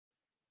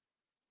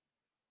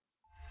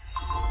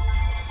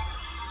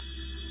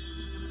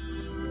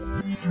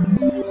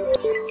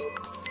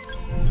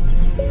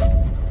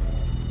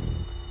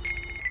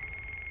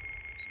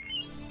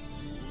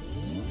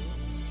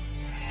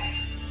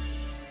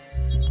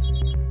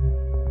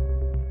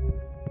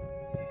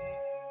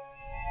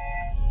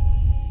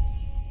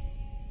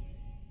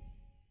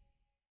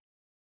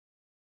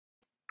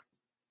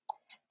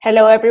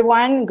Hello,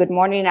 everyone. Good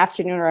morning,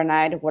 afternoon, or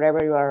night, wherever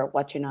you are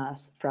watching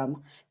us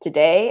from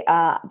today.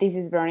 This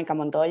is Veronica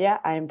Montoya.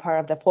 I am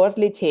part of the Fourth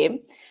Lead team,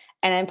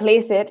 and I'm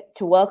pleased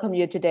to welcome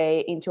you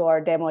today into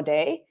our demo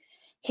day.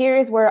 Here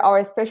is where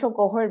our special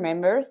cohort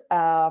members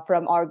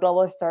from our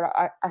Global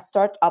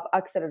Startup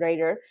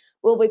Accelerator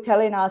will be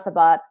telling us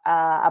about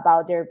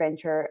their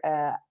venture,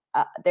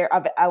 their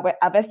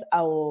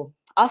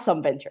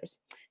awesome ventures.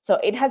 So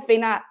it has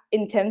been an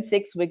intense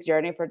 6-week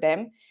journey for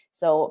them.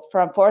 So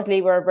from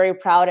Fourthly, we're very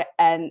proud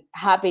and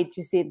happy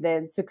to see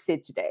them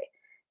succeed today.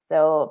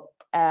 So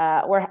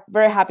we're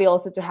very happy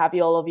also to have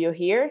all of you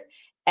here.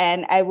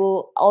 And I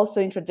will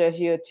also introduce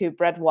you to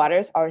Brett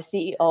Waters, our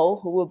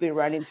CEO, who will be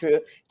running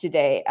through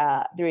today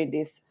during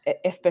this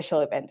special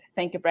event.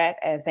 Thank you, Brett,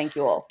 and thank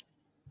you all.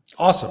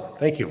 Awesome.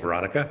 Thank you,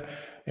 Veronica.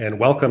 And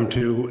welcome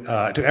to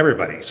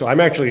everybody. So I'm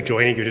actually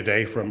joining you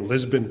today from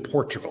Lisbon,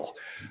 Portugal.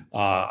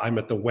 I'm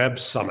at the Web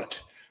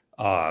Summit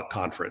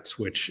conference,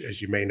 which,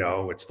 as you may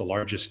know, it's the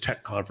largest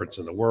tech conference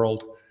in the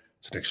world.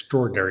 It's an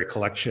extraordinary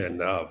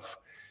collection of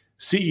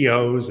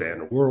CEOs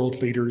and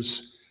world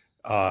leaders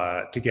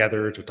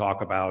together to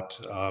talk about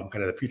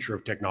kind of the future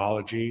of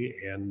technology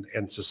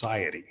and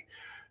society.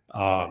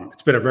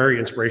 It's been a very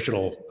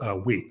inspirational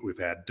week. We've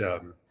had,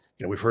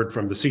 we've heard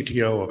from the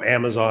CTO of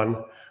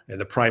Amazon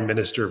and the Prime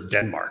Minister of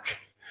Denmark.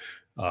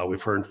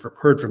 We've heard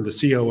from the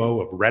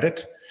COO of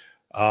Reddit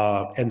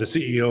and the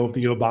CEO of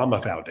the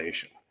Obama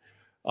Foundation.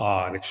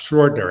 An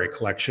extraordinary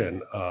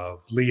collection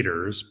of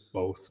leaders,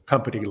 both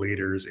company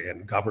leaders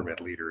and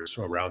government leaders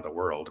from around the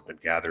world, have been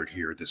gathered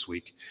here this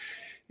week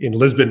in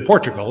Lisbon,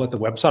 Portugal at the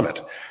Web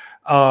Summit.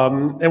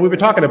 And we've been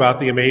talking about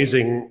the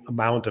amazing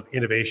amount of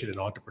innovation and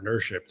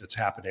entrepreneurship that's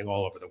happening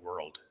all over the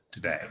world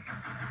today.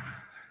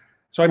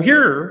 So I'm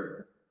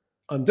here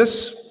on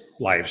this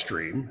live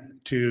stream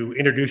to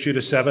introduce you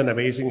to 7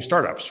 amazing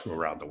startups from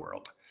around the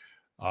world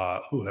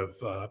who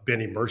have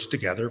been immersed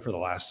together for the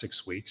last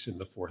 6 weeks in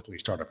the Fourth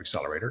Lead Startup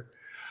Accelerator.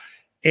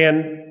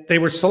 And they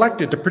were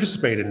selected to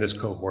participate in this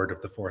cohort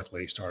of the Fourth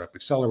Lead Startup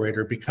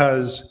Accelerator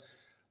because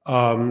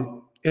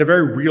in a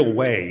very real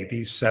way,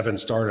 these 7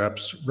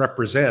 startups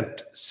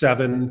represent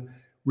 7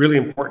 really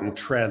important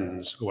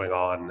trends going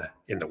on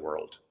in the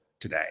world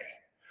today.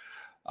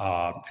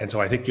 And so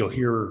I think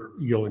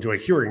you'll enjoy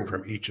hearing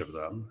from each of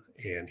them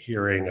and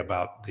hearing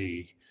about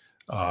the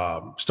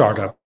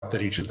startup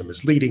that each of them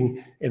is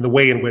leading and the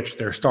way in which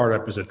their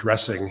startup is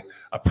addressing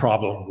a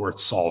problem worth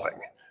solving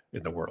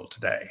in the world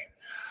today.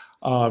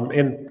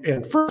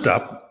 And first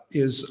up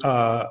is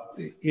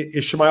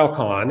Shamail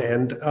Khan.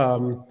 And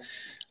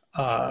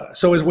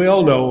so as we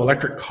all know,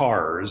 electric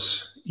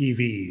cars,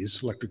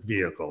 EVs, electric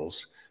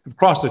vehicles, have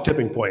crossed the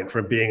tipping point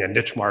from being a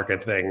niche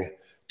market thing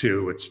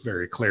to it's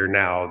very clear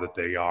now that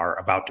they are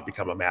about to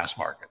become a mass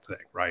market thing,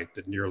 right?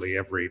 That nearly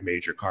every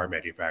major car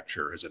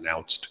manufacturer has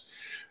announced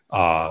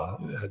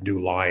a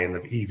new line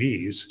of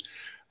EVs,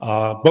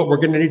 but we're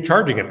going to need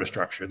charging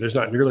infrastructure. There's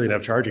not nearly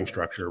enough charging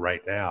structure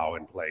right now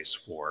in place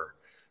for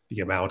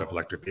the amount of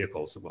electric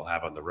vehicles that we'll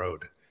have on the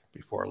road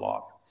before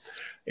long.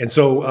 And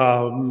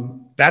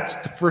so that's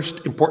the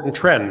first important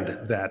trend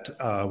that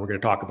we're going to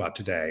talk about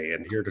today.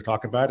 And here to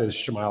talk about is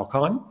Shamail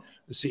Khan,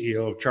 the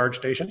CEO of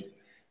ChargeStation.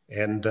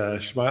 And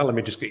Shamail, let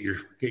me just get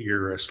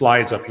your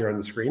slides up here on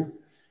the screen,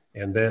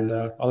 and then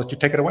I'll let you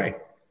take it away.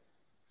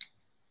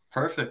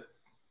 Perfect.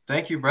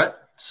 Thank you, Brett.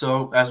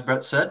 So as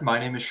Brett said, my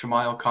name is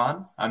Shamail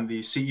Khan. I'm the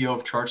CEO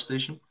of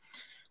ChargeStation. A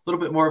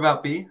little bit more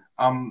about me.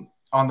 I'm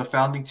on the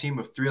founding team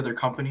of 3 other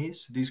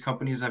companies. These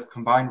companies have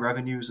combined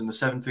revenues in the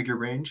 7-figure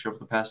range over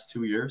the past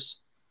 2 years.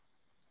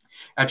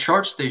 At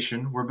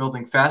ChargeStation, we're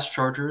building fast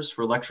chargers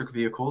for electric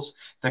vehicles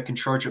that can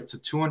charge up to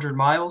 200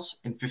 miles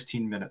in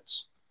 15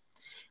 minutes.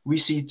 We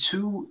see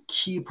 2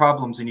 key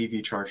problems in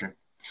EV charging.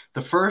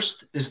 The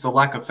first is the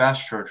lack of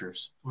fast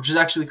chargers, which has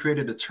actually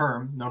created a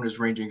term known as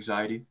range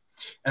anxiety.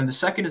 And the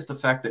second is the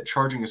fact that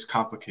charging is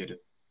complicated.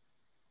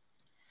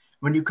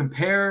 When you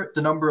compare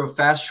the number of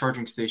fast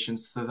charging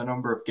stations to the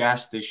number of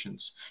gas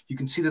stations, you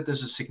can see that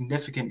there's a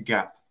significant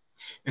gap.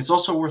 It's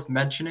also worth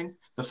mentioning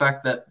the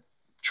fact that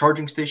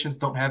charging stations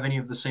don't have any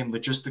of the same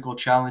logistical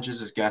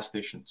challenges as gas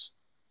stations.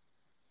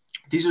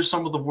 These are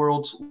some of the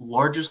world's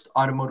largest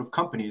automotive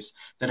companies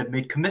that have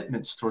made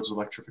commitments towards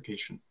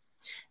electrification.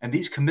 And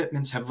these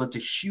commitments have led to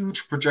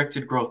huge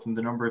projected growth in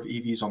the number of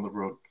EVs on the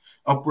road,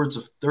 upwards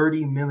of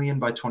 30 million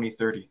by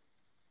 2030.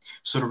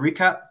 So to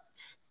recap,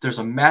 there's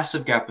a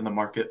massive gap in the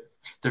market.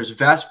 There's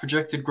vast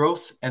projected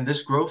growth, and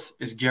this growth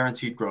is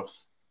guaranteed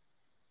growth.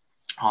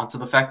 On to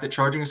the fact that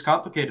charging is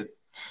complicated.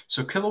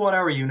 So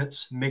kilowatt-hour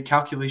units make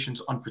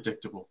calculations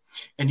unpredictable,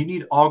 and you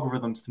need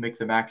algorithms to make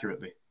them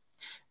accurately.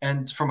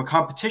 And from a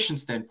competition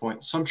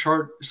standpoint, some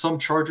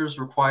chargers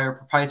require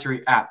proprietary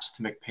apps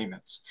to make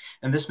payments,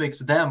 and this makes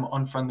them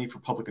unfriendly for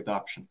public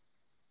adoption.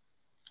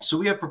 So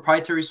we have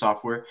proprietary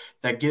software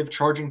that give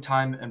charging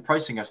time and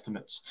pricing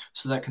estimates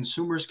so that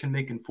consumers can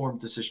make informed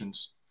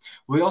decisions.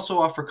 We also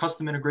offer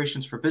custom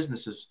integrations for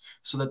businesses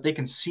so that they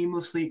can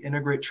seamlessly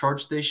integrate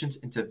charge stations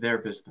into their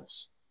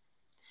business.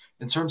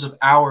 In terms of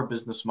our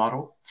business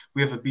model,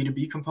 we have a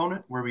B2B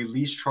component where we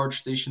lease charge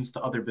stations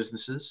to other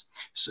businesses,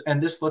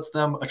 and this lets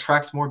them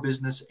attract more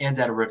business and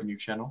add a revenue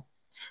channel.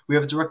 We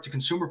have a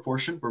direct-to-consumer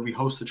portion where we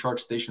host the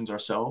charge stations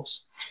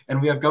ourselves, and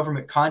we have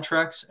government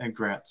contracts and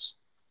grants.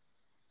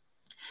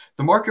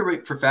 The market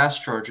rate for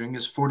fast charging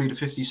is 40 to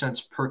 50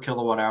 cents per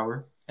kilowatt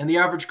hour, and the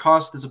average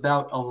cost is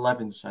about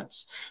 11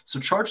 cents. So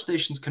charge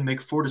stations can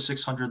make $400 to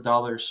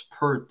 $600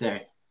 per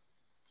day.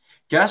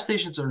 Gas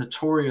stations are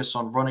notorious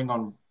on running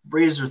on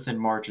razor-thin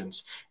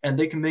margins, and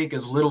they can make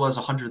as little as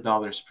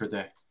 $100 per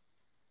day.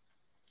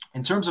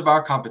 In terms of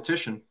our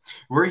competition,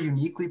 we're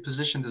uniquely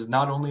positioned as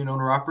not only an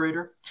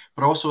owner-operator,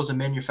 but also as a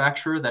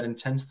manufacturer that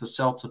intends to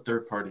sell to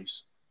third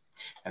parties.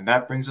 And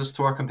that brings us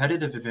to our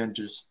competitive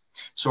advantages.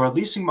 So our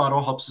leasing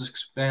model helps us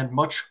expand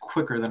much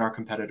quicker than our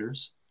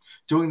competitors.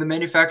 Doing the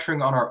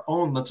manufacturing on our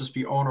own lets us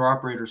be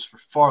owner-operators for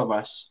far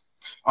less.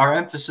 Our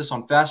emphasis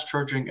on fast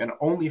charging and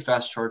only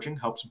fast charging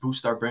helps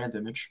boost our brand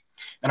image.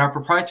 And our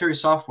proprietary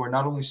software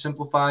not only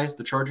simplifies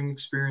the charging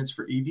experience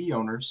for EV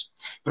owners,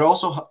 but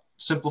also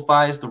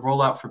simplifies the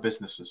rollout for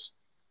businesses.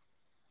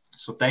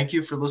 So thank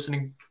you for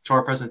listening to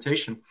our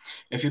presentation.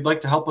 If you'd like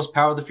to help us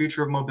power the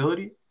future of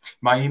mobility,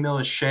 my email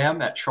is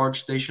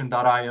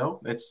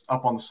sham@chargestation.io. It's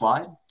up on the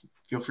slide.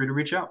 Feel free to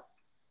reach out.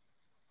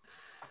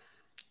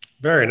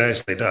 Very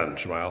nicely done,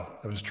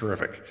 Shmuel. That was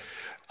terrific.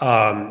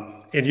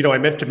 And, you know, I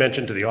meant to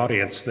mention to the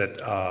audience that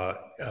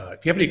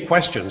if you have any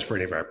questions for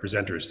any of our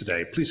presenters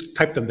today, please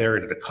type them there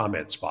into the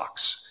comments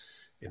box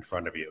in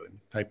front of you and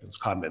type those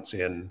comments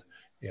in,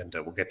 and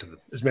we'll get to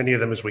as many of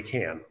them as we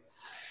can.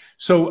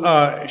 So,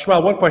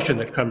 Shmuel, one question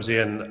that comes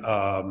in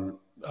from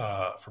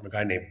a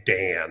guy named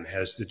Dan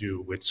has to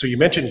do with, so you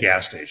mentioned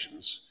gas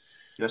stations.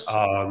 Yes.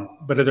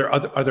 But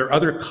are there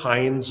other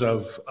kinds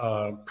of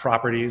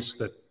properties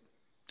that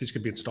these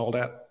could be installed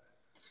at?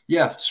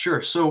 Yeah,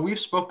 sure. So we've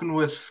spoken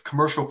with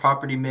commercial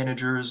property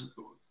managers,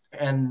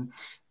 and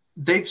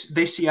they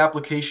see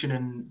application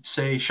in,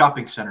 say,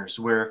 shopping centers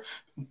where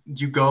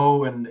you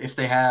go, and if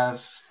they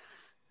have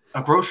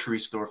a grocery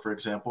store, for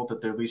example,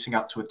 that they're leasing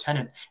out to a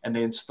tenant, and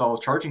they install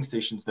charging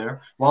stations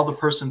there, while the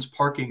person's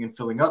parking and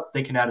filling up,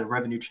 they can add a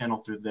revenue channel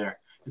through there.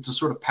 It's a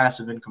sort of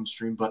passive income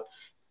stream, but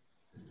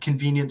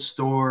convenience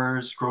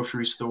stores,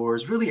 grocery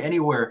stores, really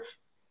anywhere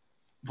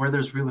where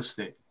there's real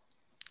estate.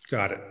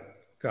 Got it.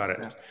 Got it.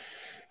 Yeah.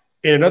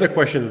 And another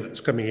question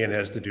that's coming in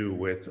has to do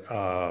with,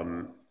 I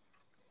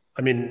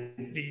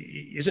mean,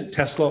 isn't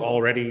Tesla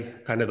already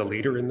kind of the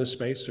leader in this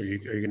space? Are you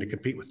going to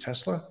compete with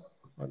Tesla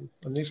on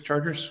these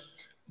chargers?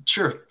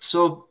 Sure.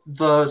 So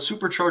the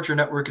supercharger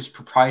network is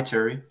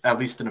proprietary, at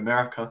least in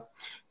America.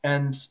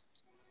 And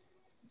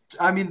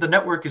I mean, the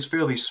network is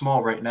fairly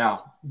small right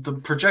now. The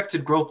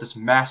projected growth is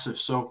massive.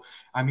 So,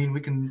 I mean,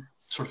 we can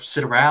sort of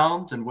sit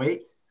around and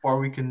wait, or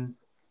we can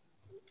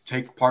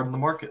take part in the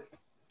market.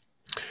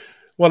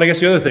 Well, I guess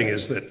the other thing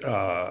is that,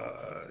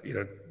 you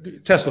know,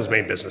 Tesla's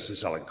main business is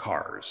selling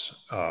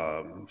cars.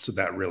 So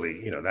that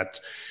really, you know,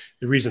 that's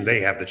the reason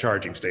they have the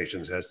charging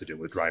stations has to do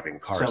with driving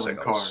car Selling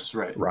sales. cars,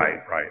 right.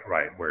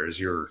 Right. Whereas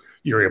you're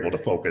able to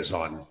focus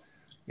on,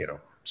 you know,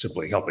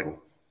 simply helping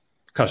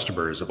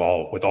customers with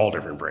all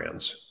different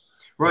brands.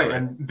 Right.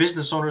 And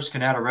business owners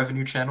can add a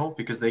revenue channel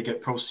because they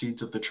get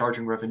proceeds of the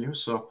charging revenue.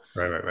 So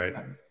Right.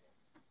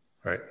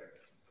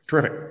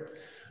 Terrific.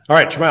 All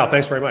right, Shmuel,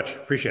 thanks very much.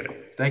 Appreciate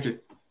it. Thank you.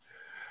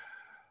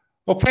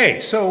 Okay,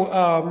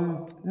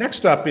 so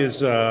next up is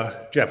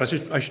Jeff. I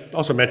should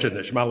also mention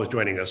that Shmuel is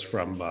joining us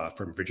from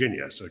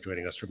Virginia, so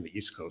joining us from the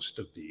East Coast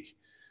of the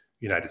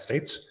United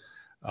States.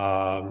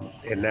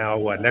 And now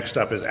next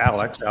up is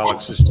Alex.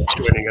 Alex is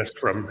joining us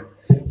from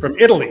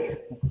Italy.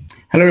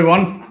 Hello,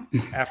 everyone.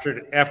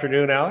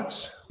 Afternoon,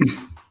 Alex.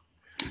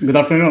 Good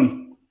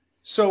afternoon.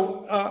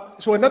 So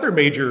another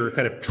major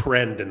kind of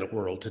trend in the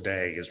world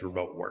today is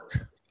remote work.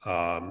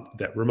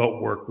 That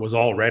remote work was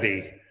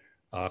already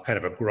kind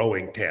of a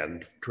growing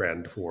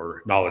trend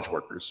for knowledge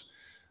workers.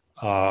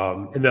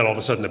 And then all of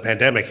a sudden the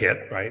pandemic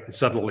hit, right? And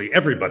suddenly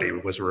everybody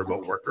was a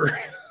remote worker.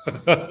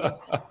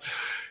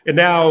 And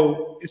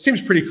now it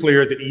seems pretty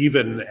clear that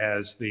even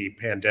as the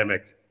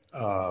pandemic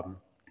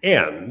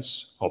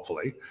ends,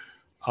 hopefully,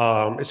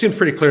 it seems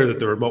pretty clear that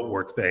the remote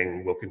work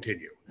thing will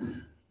continue.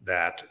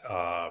 That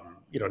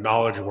you know,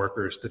 knowledge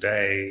workers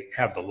today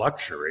have the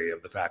luxury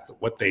of the fact that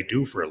what they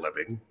do for a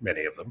living,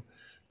 many of them,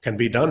 can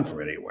be done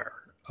from anywhere.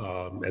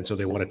 And so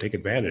they want to take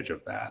advantage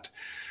of that.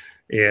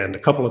 And a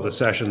couple of the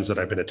sessions that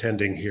I've been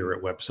attending here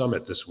at Web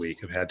Summit this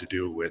week have had to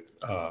do with,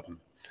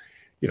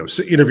 you know,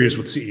 interviews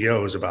with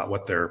CEOs about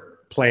what their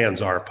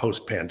plans are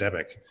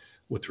post-pandemic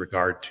with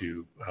regard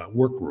to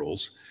work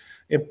rules.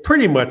 And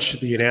pretty much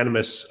the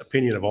unanimous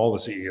opinion of all the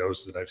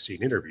CEOs that I've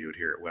seen interviewed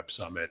here at Web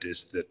Summit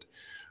is that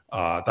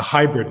the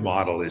hybrid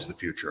model is the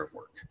future of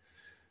work.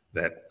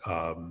 That,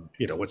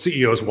 you know, what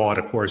CEOs want,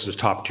 of course, is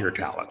top tier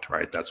talent,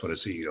 right? That's what a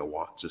CEO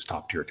wants, is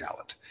top tier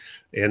talent.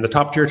 And the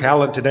top tier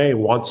talent today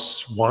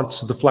wants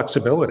the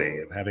flexibility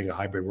of having a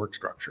hybrid work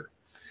structure.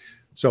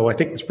 So I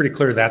think it's pretty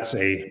clear that's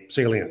a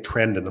salient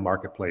trend in the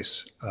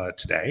marketplace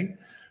today.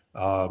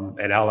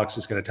 And Alex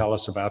is going to tell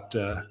us about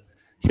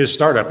his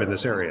startup in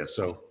this area.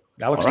 So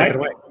Alex, take it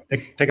away.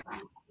 Take it.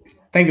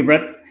 Thank you,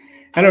 Brett.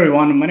 Hello,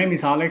 everyone. My name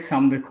is Alex.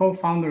 I'm the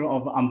co-founder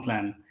of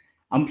Unplan.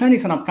 Unplan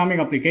is an upcoming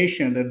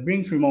application that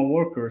brings remote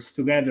workers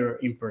together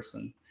in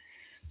person.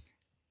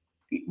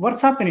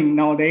 What's happening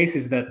nowadays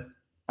is that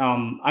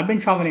I've been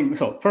traveling.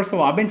 So first of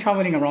all, I've been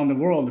traveling around the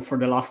world for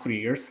the last 3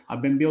 years.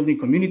 I've been building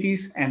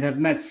communities and have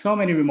met so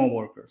many remote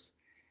workers.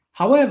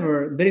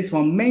 However, there is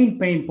one main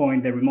pain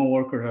point that remote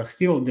workers are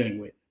still dealing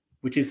with,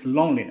 which is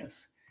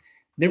loneliness.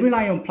 They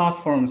rely on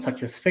platforms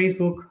such as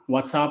Facebook,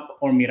 WhatsApp,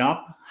 or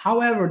Meetup.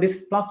 However,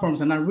 these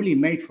platforms are not really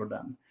made for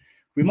them.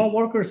 Remote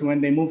workers, when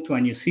they move to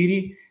a new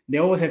city, they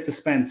always have to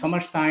spend so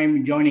much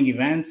time joining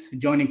events,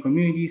 joining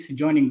communities,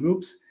 joining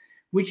groups,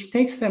 which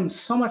takes them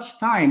so much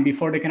time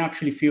before they can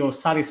actually feel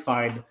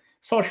satisfied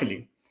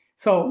socially.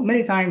 So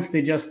many times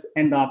they just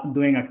end up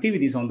doing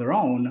activities on their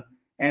own,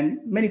 and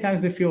many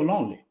times they feel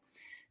lonely.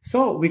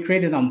 So we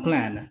created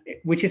Unplan,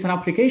 which is an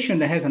application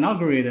that has an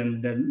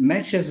algorithm that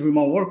matches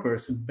remote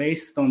workers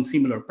based on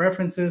similar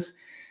preferences,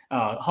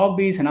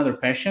 hobbies, and other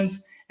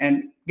passions.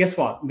 And guess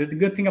what? The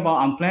good thing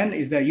about Unplan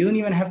is that you don't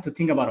even have to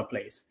think about a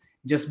place.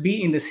 Just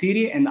be in the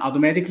city and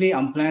automatically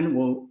Unplan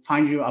will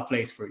find you a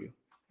place for you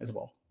as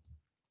well.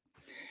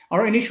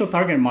 Our initial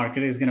target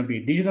market is going to be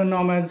digital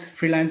nomads,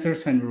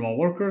 freelancers, and remote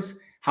workers.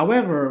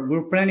 However,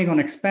 we're planning on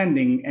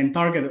expanding and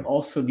target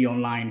also the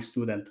online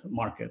student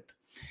market.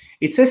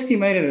 It's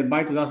estimated that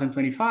by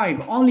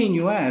 2025, only in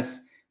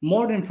US,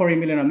 more than 40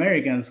 million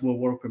Americans will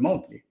work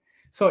remotely.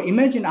 So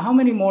imagine how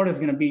many more there's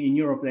going to be in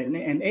Europe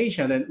and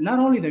Asia that not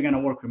only they're going to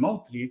work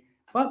remotely,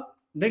 but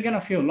they're going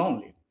to feel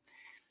lonely.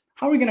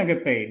 How are we going to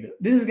get paid?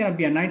 This is going to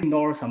be a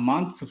 $19 a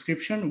month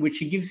subscription,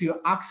 which gives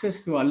you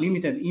access to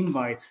unlimited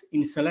invites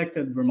in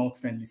selected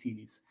remote-friendly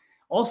cities.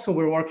 Also,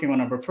 we're working on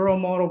a referral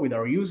model with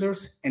our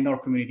users and our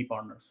community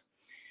partners.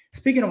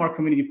 Speaking of our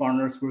community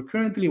partners, we're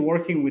currently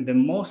working with the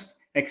most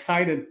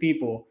excited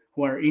people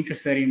who are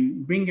interested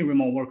in bringing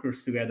remote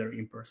workers together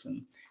in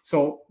person.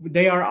 So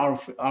they are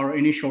our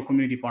initial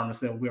community partners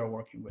that we are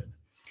working with.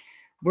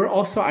 We're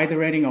also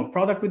iterating our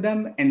product with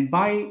them, and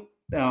by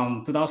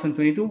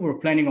 2022, we're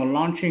planning on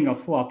launching a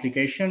full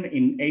application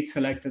in 8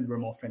 selected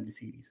remote-friendly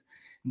cities.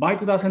 By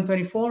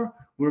 2024,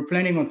 we're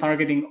planning on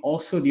targeting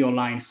also the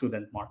online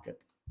student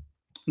market.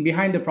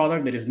 Behind the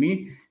product, there is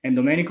me and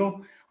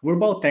Domenico. We're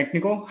both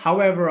technical.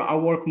 However, I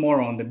work more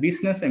on the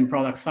business and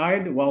product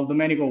side, while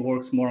Domenico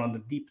works more on the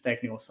deep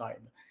technical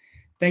side.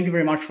 Thank you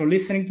very much for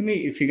listening to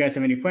me. If you guys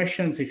have any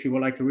questions, if you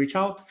would like to reach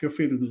out, feel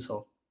free to do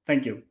so.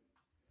 Thank you.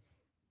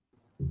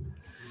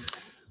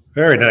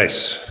 Very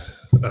nice,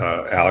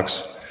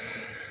 Alex.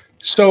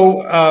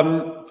 So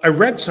I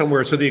read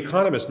somewhere, so The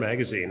Economist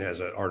magazine has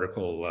an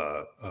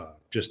article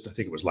just, I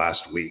think it was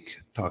last week,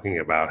 talking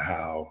about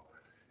how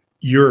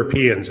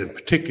Europeans in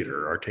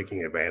particular are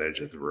taking advantage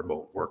of the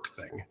remote work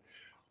thing.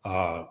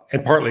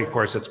 And partly, of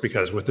course, it's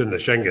because within the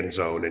Schengen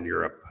zone in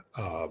Europe,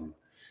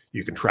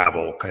 you can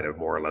travel kind of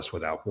more or less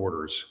without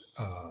borders.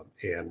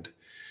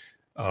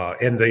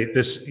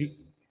 This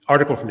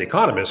article from The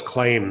Economist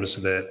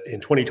claims that in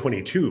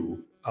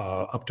 2022,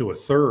 up to a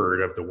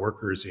third of the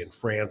workers in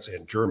France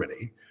and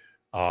Germany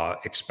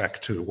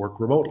expect to work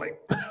remotely,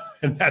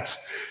 and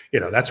that's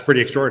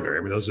pretty extraordinary.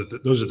 I mean, those are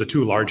the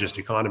 2 largest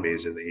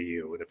economies in the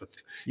EU, and if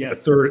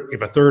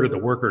a third of the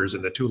workers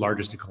in the 2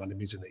 largest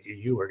economies in the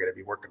EU are going to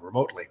be working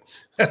remotely,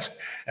 that's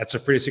a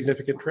pretty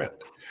significant trend.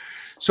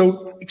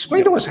 So,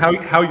 explain to us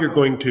how you're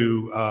going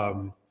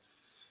to.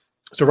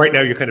 So right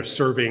now you're kind of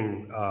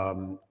serving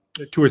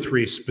 2 or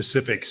 3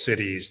 specific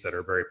cities that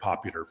are very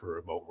popular for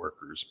remote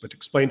workers, but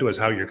explain to us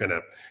how you're going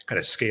to kind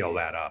of scale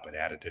that up and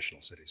add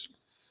additional cities.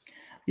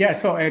 Yeah,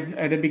 so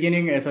at the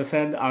beginning, as I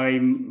said,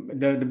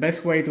 the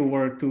best way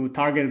to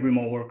target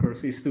remote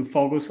workers is to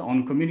focus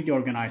on community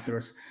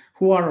organizers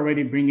who are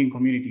already bringing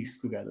communities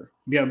together.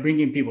 We are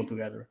bringing people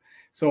together.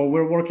 So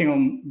we're working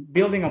on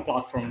building a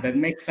platform that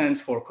makes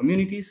sense for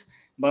communities,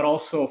 but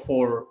also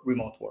for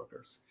remote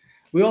workers.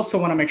 We also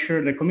want to make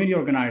sure the community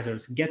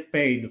organizers get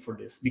paid for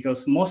this,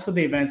 because most of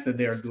the events that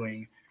they are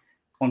doing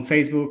on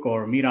Facebook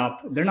or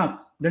Meetup, they're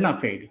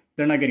not paid.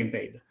 They're not getting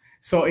paid.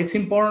 So it's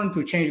important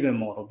to change the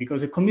model,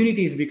 because the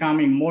community is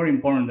becoming more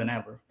important than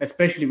ever,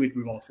 especially with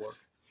remote work.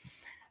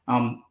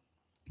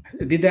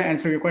 Did that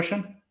answer your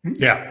question?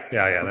 Yeah.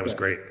 That was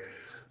great.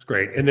 It's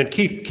great. And then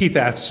Keith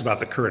asks about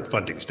the current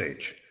funding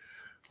stage.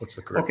 What's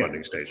the current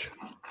funding stage?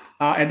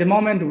 At the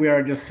moment, we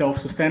are just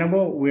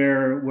self-sustainable.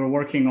 We're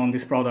working on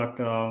this product.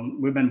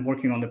 We've been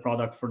working on the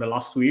product for the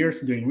last 2 years,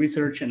 doing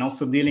research and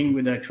also dealing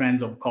with the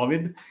trends of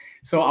COVID.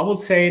 So I would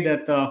say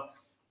that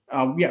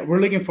we're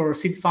looking for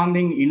seed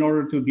funding in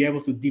order to be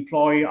able to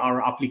deploy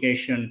our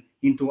application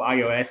into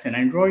iOS and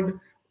Android.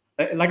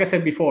 Like I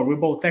said before, we're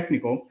both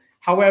technical.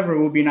 However,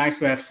 it would be nice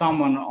to have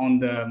someone on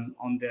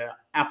the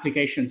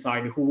application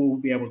side who will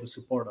be able to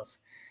support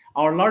us.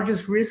 Our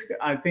largest risk,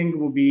 I think,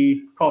 will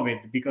be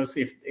COVID, because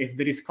if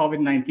there is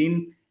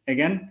COVID-19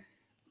 again,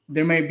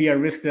 there may be a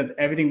risk that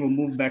everything will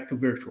move back to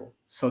virtual.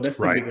 So that's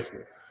the biggest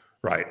risk.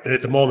 Right. And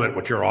at the moment,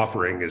 what you're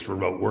offering is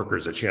remote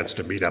workers a chance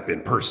to meet up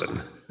in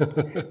person.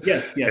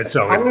 Yes, yes. And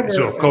so, However,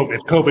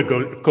 if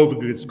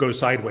COVID goes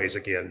sideways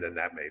again, then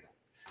that may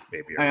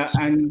be a risk.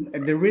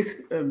 And the risk,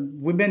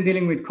 we've been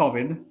dealing with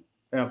COVID.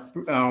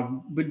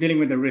 We're dealing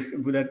with the risk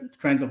with the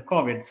trends of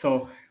COVID.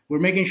 So we're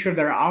making sure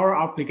that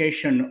our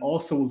application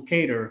also will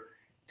cater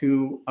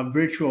to a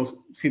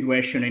virtual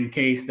situation in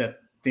case that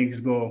things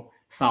go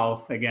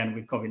south again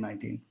with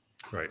COVID-19.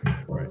 Right.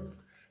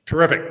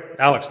 Terrific.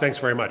 Alex, thanks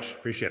very much.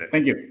 Appreciate it.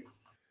 Thank you.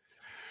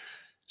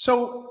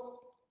 So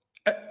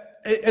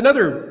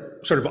another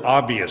sort of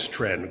obvious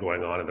trend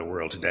going on in the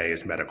world today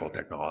is medical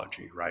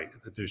technology, right?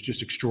 There's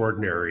just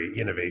extraordinary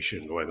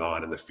innovation going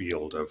on in the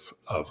field of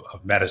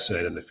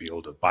medicine, in the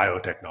field of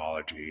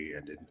biotechnology,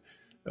 and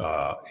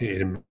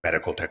in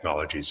medical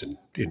technologies and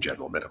in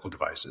general medical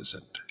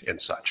devices and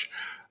such.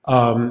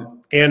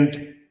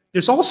 And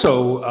there's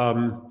also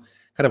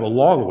kind of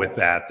along with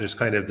that, there's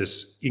kind of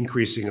this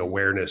increasing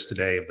awareness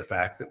today of the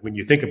fact that when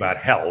you think about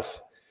health,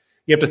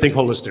 you have to think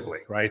holistically,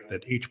 right?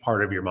 That each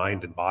part of your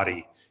mind and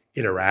body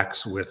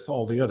interacts with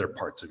all the other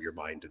parts of your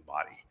mind and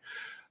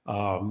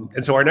body.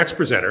 And so our next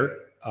presenter,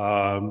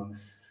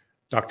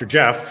 Dr.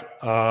 Jeff,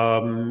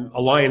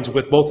 aligns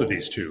with both of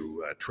these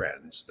two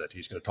trends, that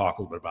he's going to talk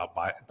a little bit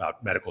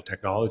about medical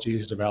technology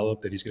he's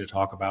developed, that he's going to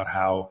talk about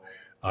how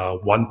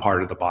one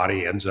part of the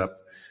body ends up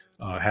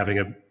having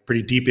a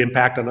pretty deep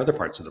impact on other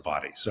parts of the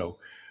body. So,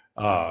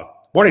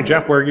 morning,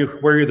 Jeff. Where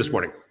are you this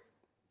morning?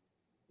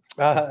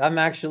 I'm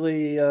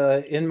actually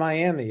in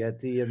Miami at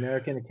the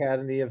American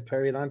Academy of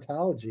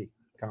Periodontology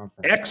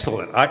conference.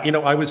 Excellent.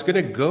 I was going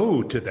to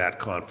go to that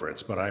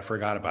conference, but I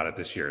forgot about it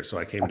this year, so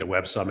I came to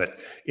Web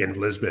Summit in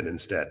Lisbon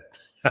instead.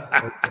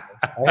 I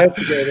hope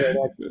you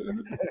go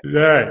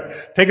there. All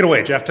right, take it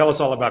away, Jeff. Tell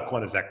us all about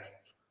Quantitech.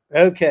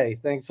 Okay,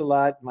 thanks a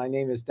lot. My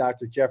name is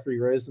Dr. Jeffrey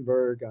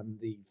Rosenberg. I'm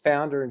the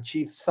founder and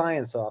chief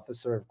science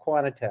officer of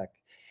Quantitech.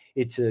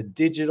 It's a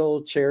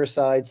digital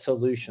chairside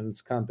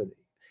solutions company.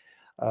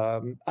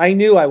 I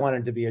knew I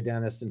wanted to be a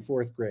dentist in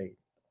 4th grade.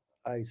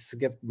 I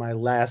skipped my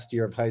last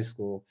year of high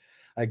school.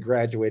 I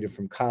graduated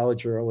from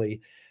college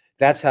early.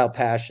 That's how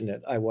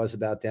passionate I was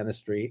about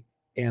dentistry,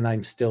 and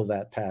I'm still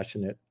that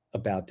passionate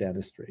about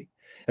dentistry.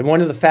 And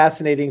one of the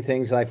fascinating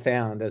things I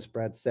found, as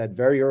Brett said,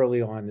 very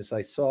early on, is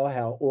I saw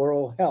how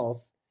oral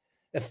health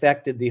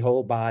affected the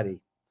whole body.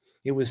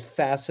 It was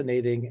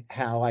fascinating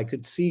how I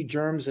could see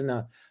germs in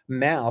a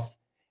mouth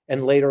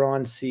and later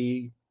on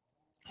see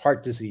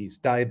heart disease,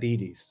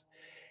 diabetes.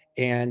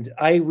 And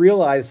I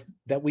realized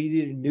that we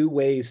needed new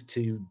ways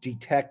to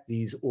detect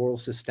these oral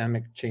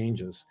systemic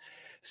changes.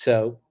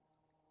 So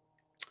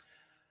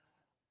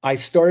I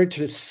started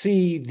to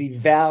see the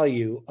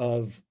value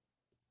of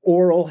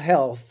oral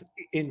health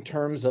in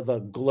terms of a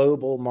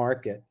global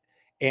market.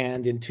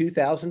 And in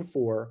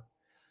 2004,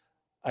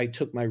 I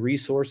took my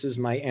resources,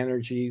 my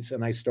energies,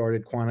 and I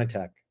started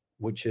Quantitech,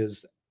 which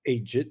is a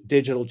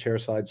digital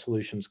chairside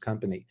solutions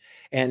company.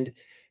 And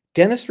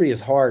dentistry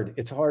is hard.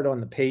 It's hard on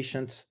the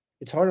patients.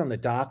 It's hard on the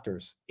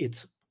doctors.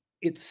 It's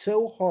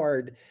so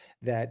hard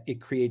that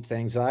it creates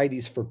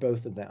anxieties for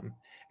both of them.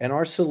 And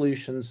our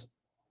solutions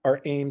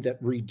are aimed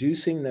at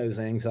reducing those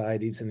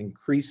anxieties and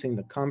increasing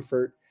the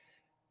comfort,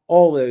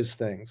 all those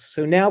things.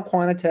 So now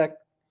Quantitech,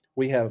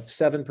 we have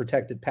 7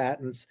 protected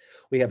patents.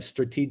 We have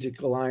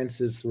strategic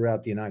alliances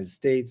throughout the United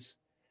States,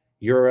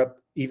 Europe,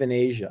 even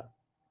Asia.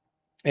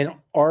 And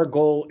our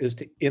goal is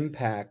to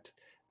impact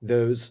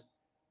those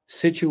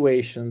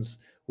situations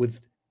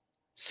with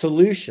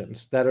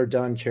solutions that are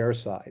done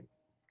chairside.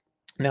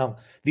 Now,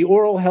 the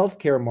oral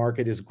healthcare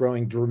market is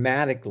growing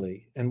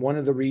dramatically. And one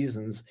of the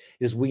reasons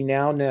is we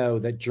now know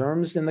that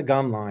germs in the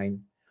gum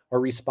line are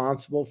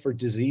responsible for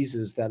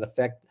diseases that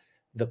affect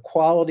the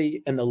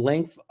quality and the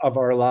length of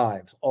our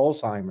lives.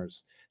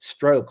 Alzheimer's,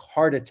 stroke,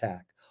 heart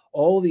attack,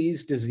 all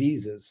these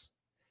diseases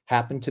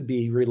happen to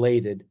be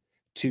related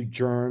to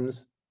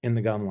germs in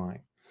the gum line.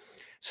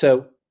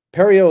 So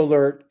Perio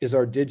Alert is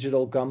our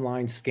digital gum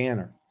line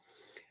scanner.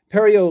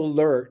 Perio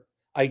Alert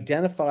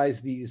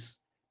identifies these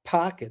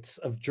pockets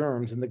of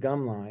germs in the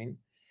gum line,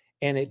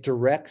 and it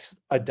directs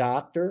a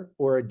doctor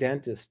or a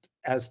dentist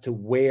as to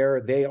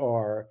where they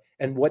are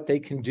and what they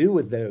can do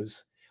with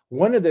those.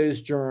 One of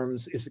those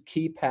germs is a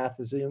key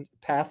pathogen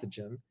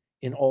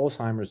in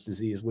Alzheimer's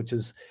disease, which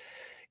is,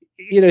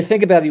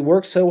 think about it, you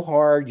work so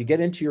hard, you get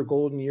into your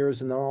golden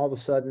years, and then all of a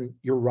sudden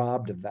you're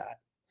robbed of that.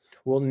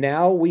 Well,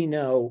 now we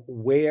know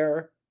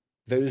where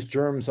those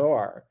germs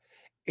are,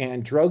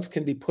 and drugs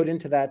can be put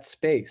into that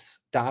space.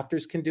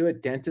 Doctors can do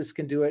it, dentists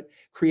can do it,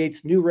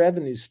 creates new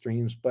revenue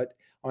streams, but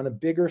on a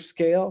bigger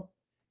scale,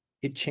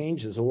 it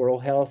changes oral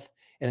health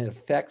and it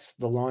affects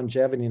the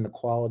longevity and the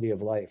quality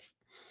of life.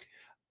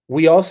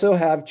 We also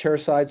have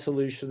chairside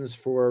solutions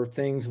for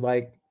things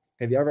like,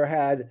 have you ever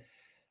had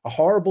a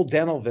horrible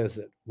dental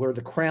visit where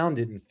the crown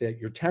didn't fit,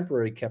 your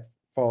temporary kept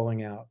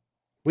falling out?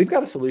 We've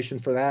got a solution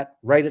for that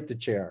right at the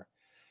chair.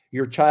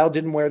 Your child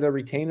didn't wear their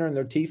retainer and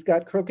their teeth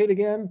got crooked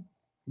again?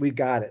 We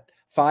got it.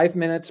 5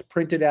 minutes,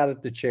 print it out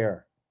at the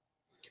chair.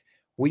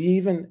 We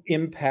even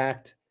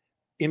impact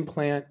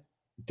implant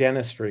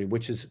dentistry,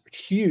 which is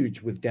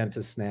huge with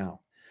dentists now.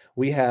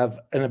 We have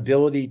an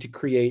ability to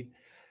create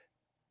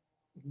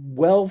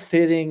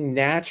well-fitting,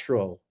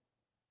 natural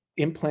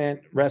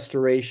implant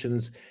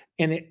restorations,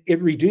 and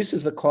it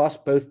reduces the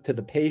cost both to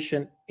the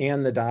patient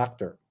and the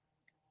doctor.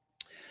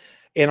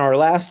 In our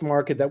last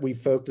market that we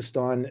focused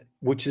on,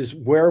 which is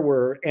where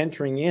we're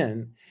entering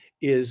in,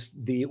 is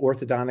the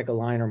orthodontic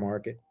aligner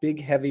market. Big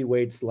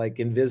heavyweights like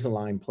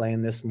Invisalign play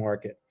in this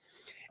market.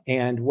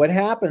 And what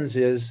happens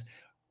is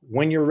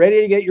when you're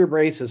ready to get your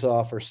braces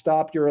off or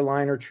stop your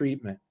aligner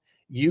treatment,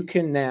 you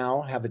can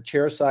now have a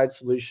chairside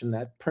solution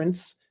that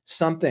prints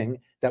something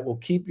that will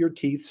keep your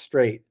teeth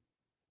straight,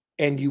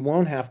 and you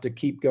won't have to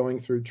keep going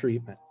through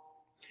treatment.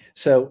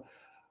 So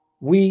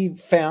we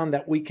found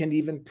that we can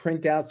even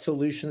print out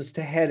solutions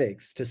to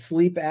headaches, to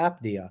sleep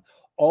apnea.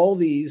 All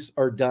these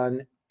are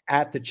done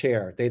at the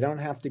chair. They don't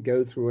have to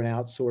go through an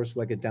outsource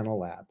like a dental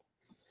lab.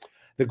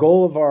 The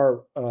goal of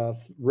our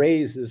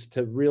raise is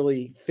to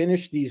really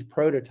finish these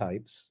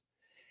prototypes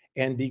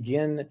and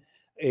begin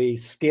a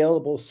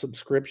scalable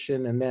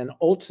subscription, and then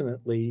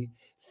ultimately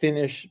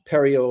finish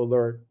Perio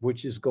Alert,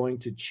 which is going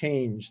to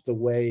change the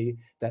way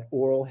that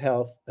oral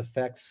health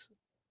affects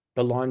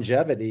the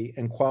longevity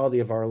and quality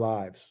of our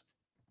lives.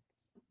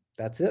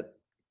 That's it.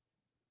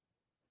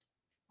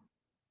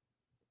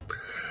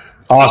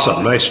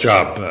 Awesome. Nice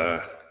job.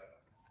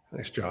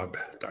 Nice job,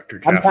 Dr.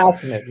 Jeff. I'm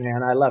passionate,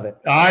 man. I love it.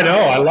 I know.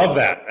 I love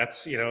that.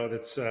 That's, you know,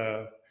 that's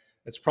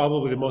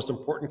probably the most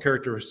important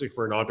characteristic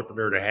for an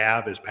entrepreneur to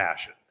have is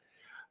passion.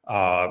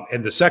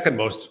 And the second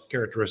most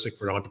characteristic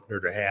for an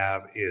entrepreneur to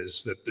have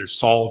is that they're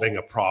solving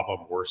a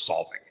problem worth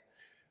solving.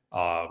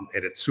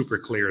 And it's super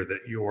clear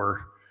that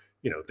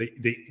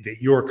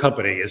your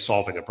company is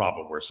solving a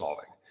problem worth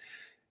solving.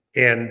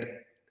 And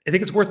I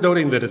think it's worth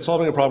noting that it's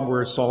solving a problem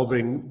worth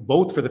solving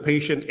both for the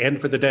patient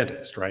and for the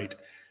dentist, right?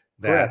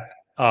 That,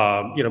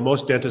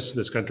 most dentists in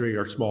this country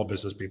are small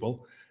business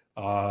people.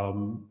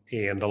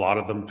 And a lot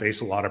of them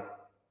face a lot of,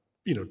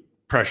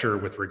 pressure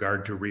with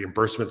regard to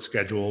reimbursement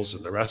schedules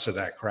and the rest of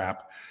that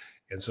crap.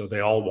 And so they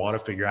all want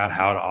to figure out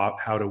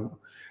how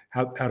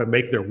to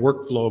make their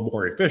workflow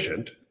more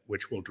efficient,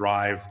 which will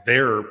drive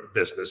their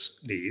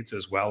business needs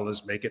as well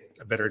as make it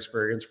a better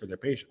experience for their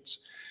patients.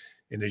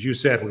 And as you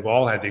said, we've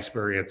all had the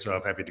experience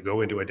of having to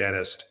go into a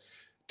dentist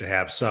to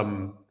have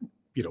some,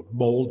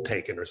 mold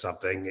taken or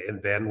something.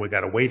 And then we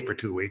got to wait for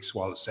 2 weeks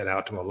while it's sent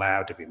out to a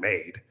lab to be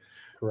made.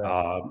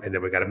 And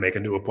then we got to make a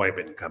new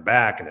appointment and come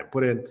back and then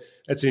put in.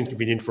 That's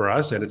inconvenient for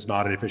us, and it's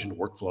not an efficient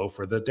workflow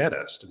for the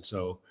dentist. And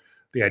so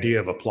the idea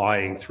of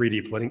applying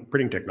 3D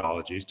printing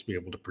technologies to be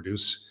able to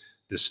produce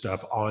this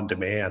stuff on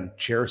demand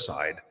chair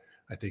side,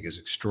 I think is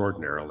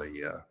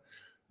extraordinarily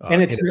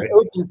and it's an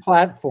open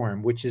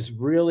platform, which is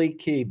really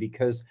key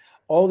because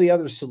all the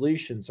other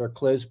solutions are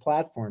closed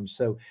platforms.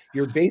 So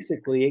you're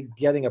basically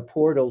getting a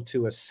portal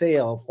to a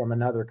sale from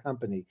another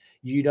company.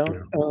 You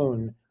don't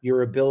own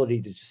your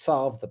ability to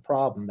solve the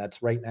problem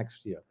that's right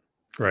next to you.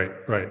 Right.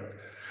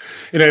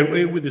 And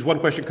there's one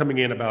question coming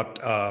in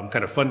about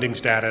kind of funding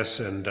status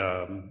and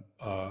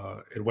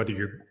whether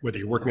you're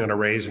working on a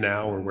raise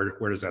now or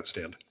where does that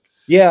stand?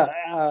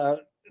 Yeah.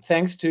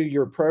 Thanks to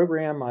your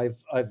program,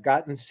 I've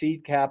gotten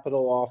seed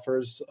capital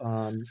offers,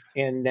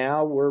 and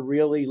now we're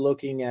really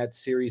looking at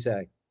Series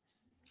A.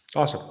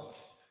 Awesome.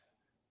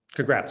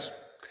 Congrats.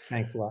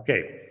 Thanks a lot.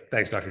 Okay.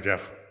 Thanks, Dr.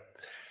 Jeff.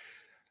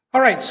 All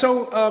right.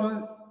 So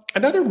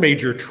another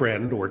major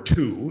trend or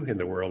two in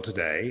the world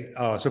today.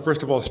 So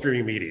first of all,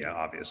 streaming media,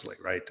 obviously,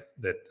 right?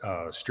 That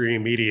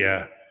streaming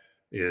media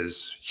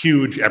is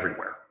huge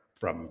everywhere,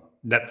 from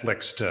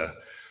Netflix to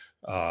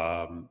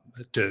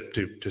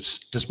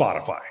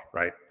Spotify,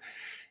 right?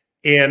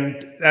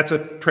 And that's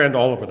a trend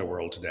all over the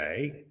world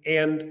today.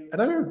 And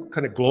another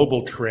kind of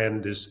global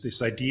trend is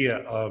this idea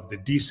of the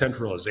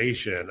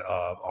decentralization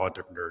of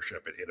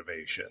entrepreneurship and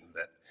innovation.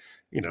 That,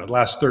 the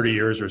last 30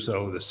 years or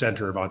so, the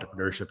center of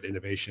entrepreneurship and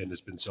innovation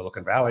has been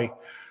Silicon Valley,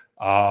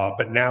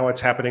 but now it's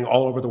happening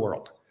all over the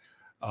world.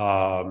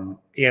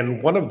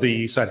 And one of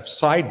the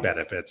side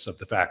benefits of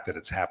the fact that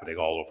it's happening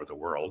all over the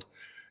world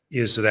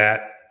is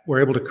that we're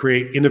able to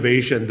create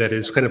innovation that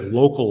is kind of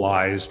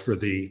localized for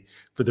the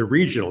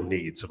regional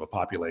needs of a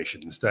population,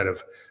 instead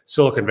of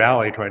Silicon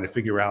Valley trying to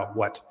figure out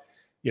what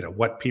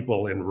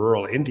people in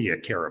rural India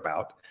care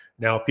about.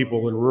 Now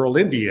people in rural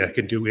India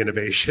can do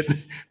innovation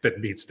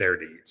that meets their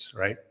needs,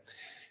 right?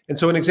 And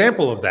so an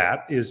example of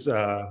that is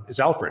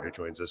Alfred, who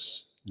joins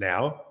us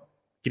now.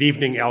 Good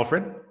evening,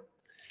 Alfred.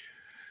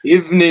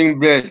 Evening,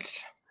 Brett.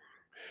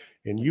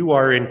 And you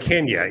are in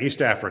Kenya,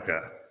 East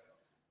Africa.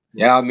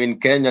 Yeah, I'm in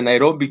Kenya,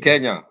 Nairobi,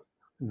 Kenya.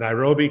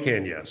 Nairobi,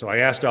 Kenya. So I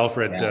asked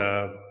Alfred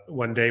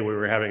one day, we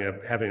were having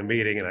a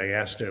meeting, and I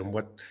asked him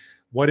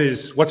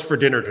what's for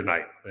dinner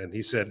tonight, and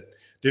he said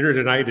dinner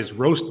tonight is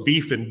roast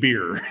beef and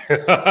beer.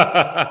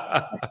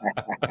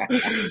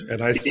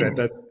 And I said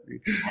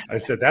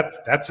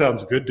that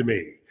sounds good to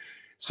me.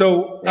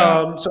 So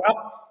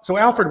So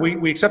Alfred,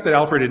 we accepted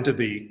Alfred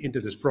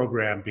into this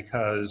program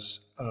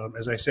because,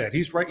 as I said,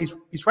 he's right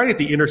at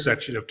the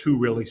intersection of two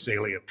really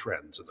salient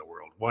trends in the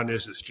world. One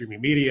is that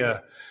streaming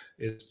media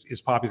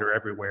is popular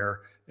everywhere,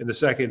 and the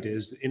second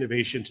is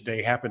innovation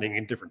today happening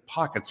in different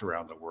pockets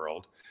around the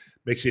world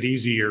makes it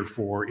easier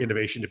for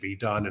innovation to be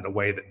done in a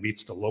way that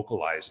meets the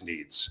localized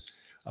needs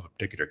of a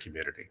particular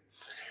community.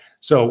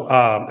 So,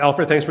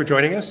 Alfred, thanks for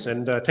joining us,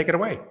 and take it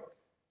away.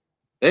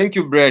 Thank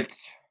you, Brett.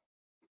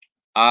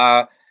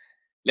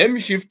 Let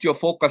me shift your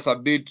focus a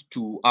bit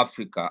to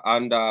Africa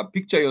and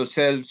picture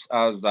yourselves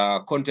as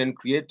content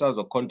creators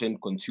or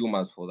content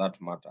consumers for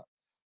that matter.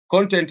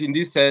 Content in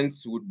this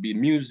sense would be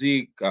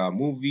music,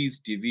 movies,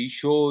 TV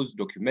shows,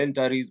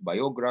 documentaries,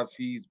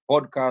 biographies,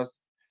 podcasts.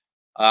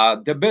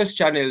 The best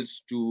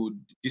channels to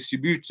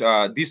distribute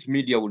this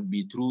media would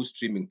be through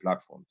streaming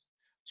platforms.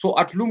 So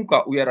at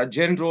Lumka, we are a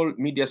general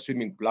media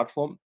streaming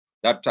platform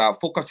that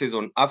focuses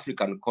on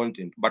African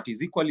content, but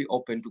is equally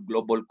open to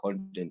global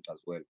content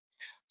as well.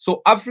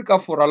 So Africa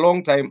for a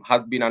long time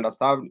has been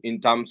underserved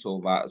in terms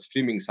of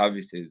streaming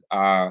services,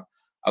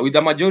 with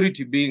the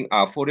majority being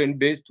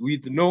foreign-based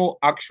with no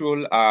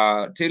actual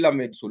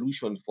tailor-made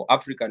solutions for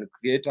African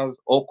creators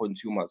or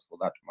consumers for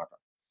that matter.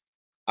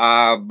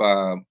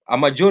 A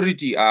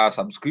majority are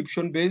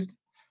subscription-based.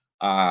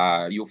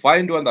 You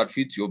find one that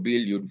fits your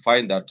bill, you'd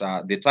find that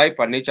the type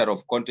and nature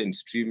of content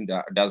streamed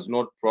does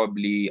not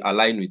probably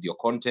align with your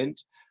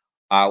content.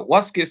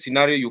 Worst case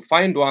scenario, you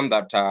find one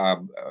that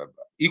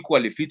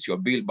equally fits your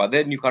bill, but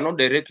then you cannot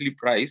directly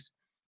price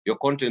your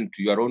content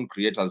to your own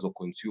creators or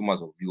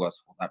consumers or viewers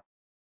for that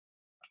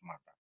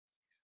matter.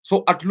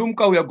 So at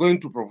Lumka, we are going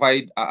to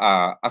provide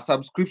a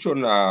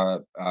subscription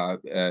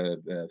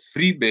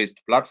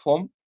free-based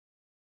platform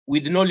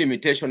with no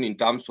limitation in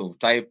terms of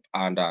type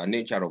and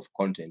nature of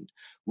content.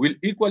 Will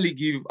equally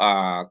give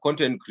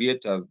content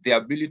creators the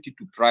ability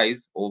to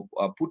price or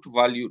put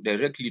value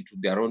directly to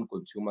their own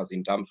consumers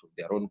in terms of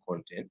their own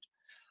content.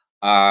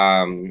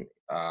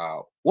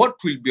 What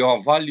will be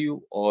our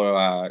value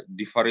or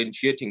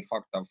differentiating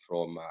factor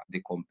from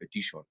the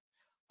competition?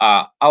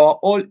 Our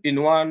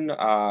all-in-one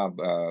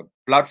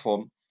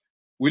platform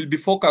will be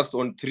focused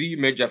on three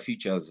major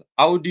features: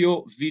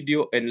 audio,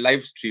 video, and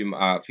live stream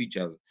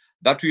features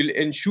that will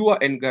ensure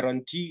and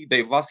guarantee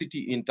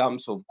diversity in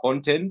terms of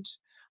content,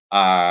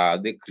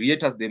 the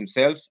creators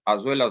themselves,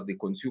 as well as the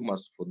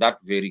consumers for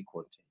that very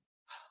content.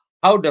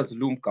 How does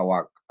Lumka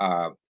work?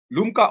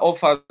 Lumka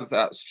offers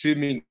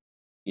streaming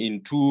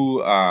in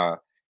two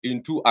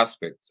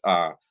aspects.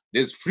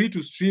 There's free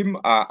to stream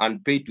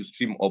and pay to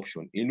stream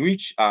option, in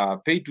which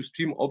pay to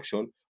stream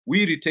option,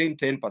 we retain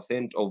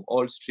 10% of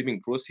all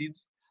streaming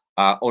proceeds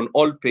on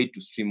all pay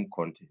to stream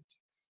content.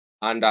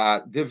 And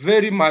the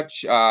very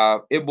much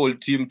able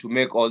team to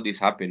make all this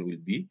happen will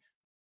be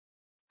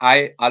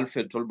I,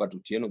 Alfred Tolbert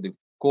Otieno, the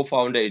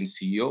co-founder and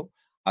CEO,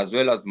 as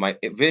well as my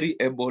very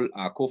able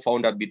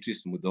co-founder,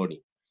 Beatrice Mudhoni.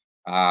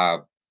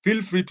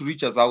 Feel free to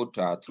reach us out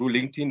through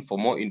LinkedIn for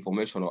more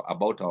information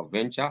about our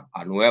venture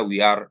and where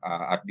we are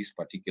at this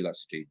particular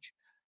stage.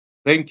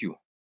 Thank you.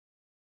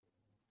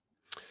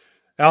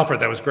 Alfred,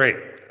 that was great.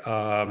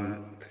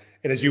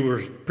 And as you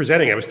were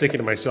presenting, I was thinking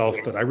to myself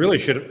that I really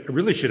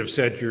should have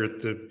said you're at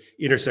the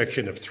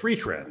intersection of three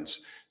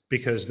trends,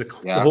 because the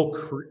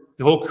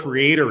whole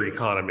creator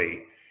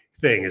economy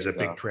thing is a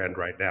big trend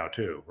right now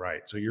too,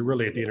 right? So you're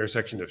really at the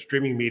intersection of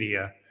streaming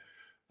media,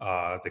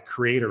 the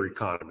creator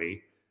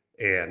economy,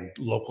 and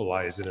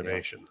localized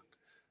innovation.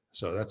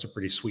 So that's a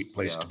pretty sweet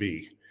place to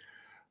be.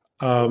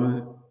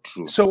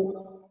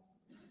 So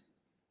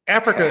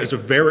Africa is a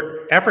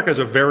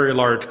very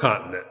large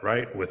continent,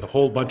 right? With a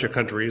whole bunch of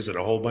countries and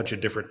a whole bunch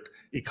of different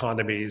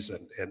economies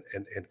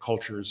and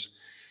cultures.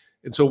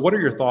 And so what are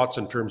your thoughts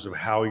in terms of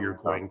how you're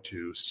going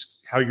to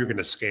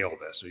scale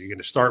this? Are you going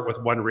to start with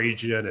one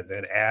region and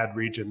then add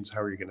regions?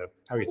 How are you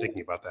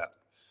thinking about that?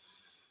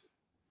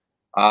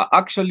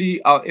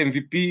 Actually, our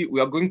MVP,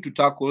 we are going to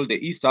tackle the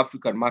East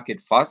African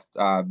market first,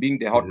 being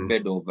the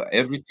hotbed of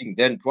everything.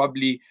 Then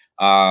probably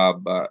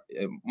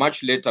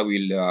much later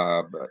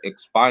we'll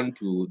expand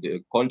to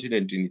the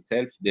continent in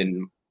itself.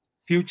 Then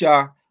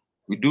future,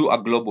 we do a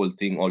global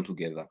thing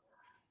altogether.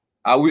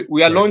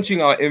 We are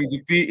launching our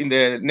MVP in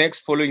the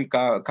next following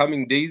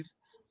coming days,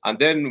 and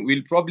then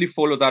we'll probably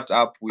follow that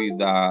up with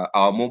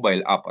our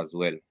mobile app as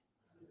well.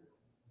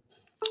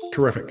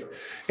 Terrific.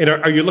 And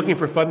are you looking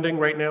for funding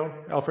right now,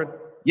 Alfred?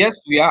 Yes,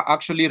 we are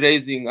actually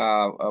raising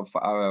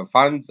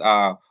funds.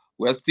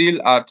 We're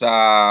still at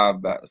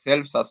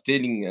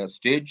self-sustaining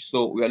stage,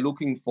 so we are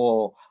looking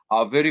for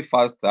our very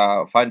first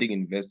funding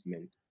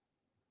investment.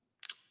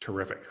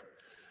 Terrific.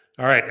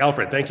 All right,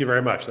 Alfred, thank you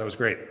very much. That was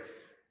great.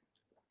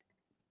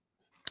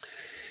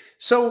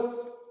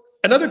 So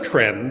another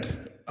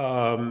trend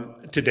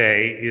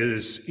today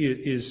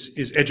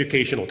is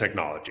educational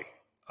technology,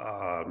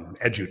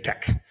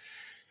 edutech.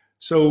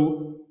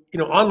 So,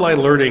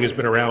 online learning has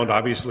been around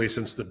obviously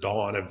since the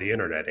dawn of the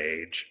internet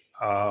age,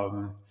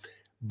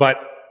 but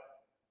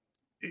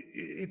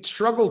it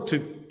struggled to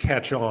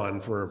catch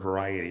on for a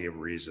variety of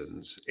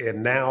reasons.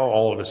 And now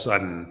all of a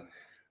sudden,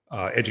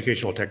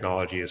 educational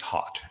technology is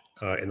hot.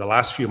 In the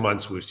last few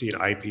months, we've seen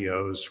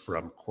IPOs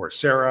from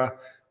Coursera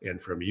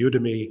and from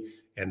Udemy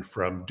and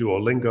from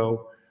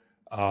Duolingo.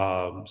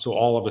 So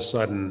all of a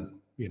sudden,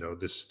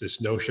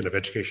 this notion of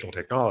educational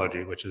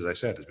technology, which, as I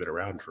said, has been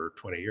around for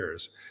 20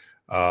 years,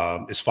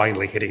 is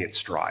finally hitting its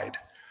stride.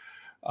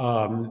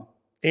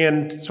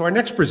 And so our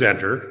next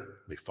presenter,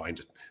 let me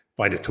find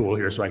a tool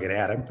here so I can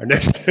add him. Our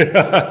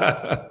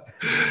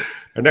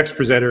next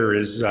presenter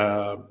is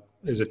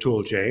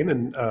Atul Jain,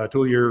 and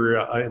Atul, you're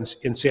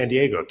in San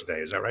Diego today.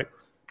 Is that right?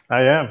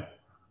 I am.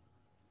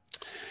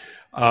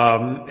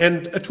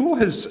 And Atul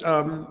has,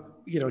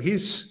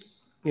 he's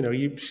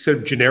sort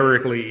of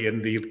generically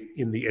in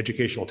the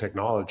educational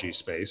technology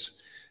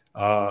space,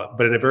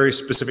 but in a very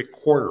specific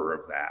quarter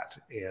of that,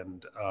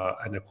 and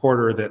a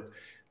quarter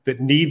that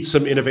needs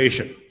some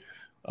innovation.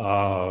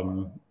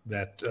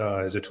 That,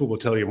 as Atul will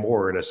tell you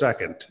more in a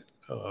second,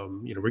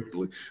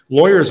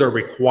 lawyers are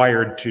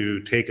required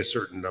to take a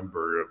certain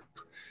number of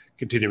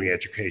continuing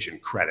education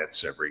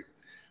credits every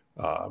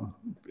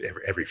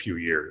few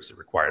years. They're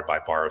required by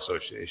bar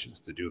associations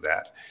to do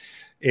that.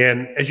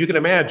 And as you can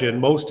imagine,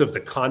 most of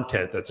the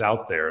content that's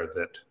out there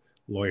that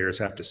lawyers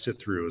have to sit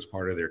through as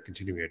part of their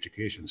continuing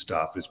education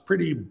stuff is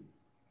pretty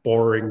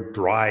boring,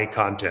 dry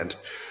content.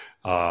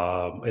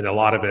 And a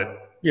lot of it,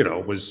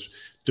 was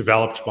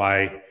developed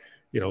by,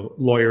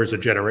 lawyers a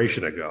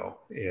generation ago.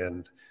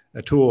 And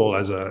Atul,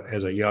 as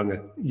a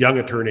young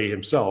attorney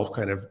himself,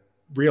 kind of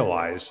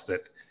realized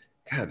that,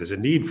 God, there's a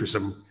need for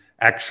some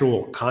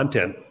actual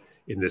content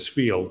in this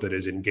field that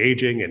is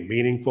engaging and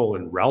meaningful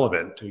and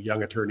relevant to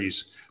young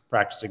attorneys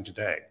practicing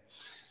today.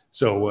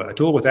 So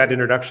Atul, with that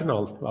introduction,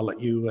 I'll let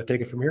you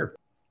take it from here.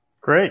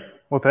 Great.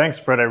 Well, thanks,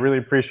 Brett. I really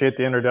appreciate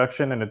the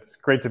introduction, and it's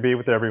great to be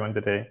with everyone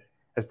today.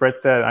 As Brett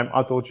said, I'm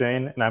Atul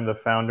Jain, and I'm the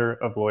founder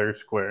of Lawyer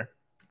Square.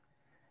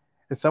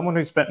 As someone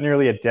who spent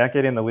nearly a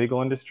decade in the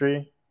legal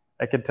industry,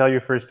 I can tell you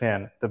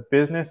firsthand, the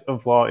business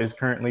of law is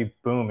currently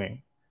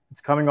booming. It's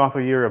coming off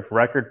a year of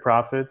record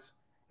profits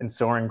and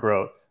soaring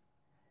growth.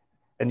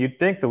 And you'd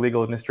think the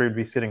legal industry would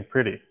be sitting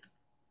pretty.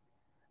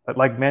 But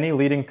like many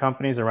leading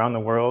companies around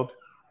the world,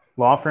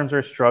 law firms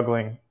are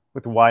struggling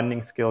with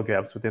widening skill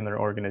gaps within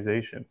their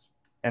organizations.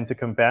 And to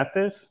combat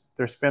this,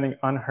 they're spending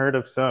unheard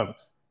of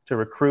sums to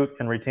recruit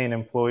and retain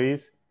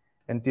employees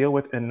and deal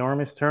with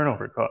enormous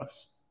turnover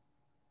costs.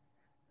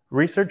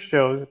 Research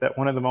shows that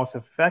one of the most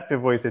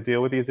effective ways to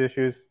deal with these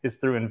issues is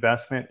through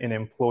investment in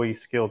employee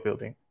skill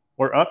building,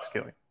 or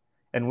upskilling.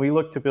 And we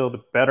look to build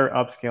better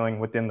upskilling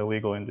within the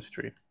legal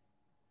industry.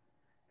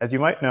 As you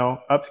might know,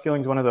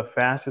 upskilling is one of the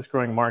fastest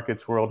growing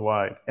markets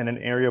worldwide and an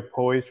area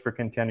poised for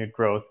continued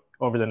growth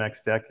over the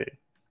next decade.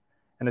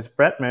 And as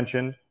Brett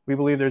mentioned, we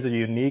believe there's a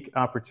unique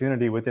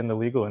opportunity within the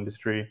legal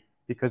industry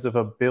because of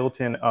a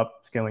built-in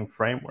upskilling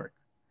framework.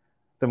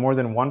 The more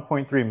than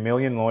 1.3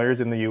 million lawyers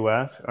in the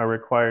US are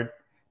required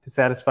to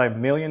satisfy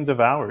millions of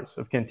hours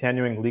of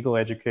continuing legal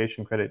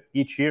education credit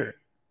each year.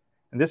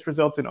 And this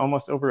results in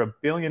almost over $1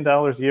 billion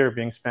a year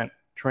being spent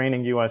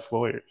training US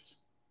lawyers.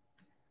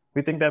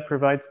 We think that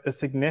provides a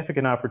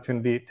significant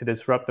opportunity to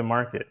disrupt the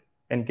market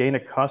and gain a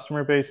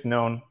customer base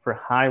known for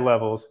high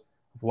levels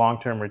of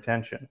long-term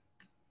retention.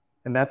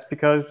 And that's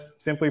because,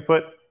 simply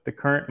put, the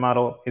current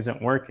model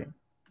isn't working.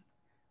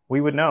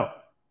 We would know.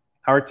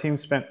 Our team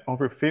spent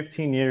over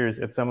 15 years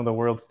at some of the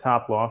world's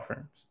top law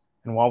firms.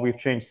 And while we've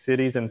changed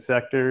cities and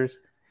sectors,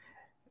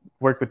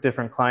 worked with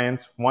different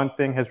clients, one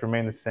thing has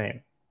remained the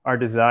same: our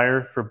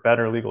desire for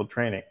better legal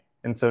training.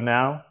 And so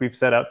now we've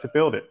set out to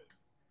build it.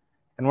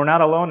 And we're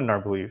not alone in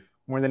our belief.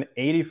 More than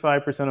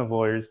 85% of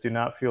lawyers do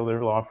not feel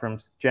their law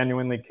firms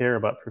genuinely care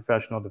about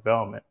professional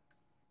development.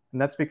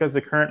 And that's because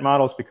the current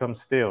models become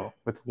stale,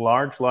 with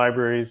large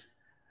libraries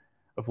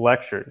of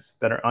lectures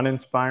that are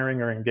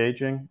uninspiring or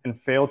engaging and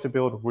fail to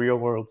build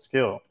real-world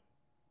skill.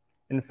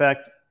 In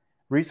fact,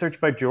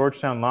 research by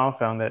Georgetown Law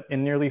found that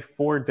in nearly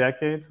 4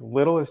 decades,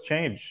 little has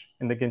changed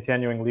in the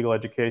continuing legal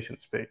education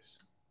space.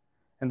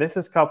 And this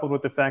is coupled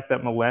with the fact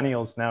that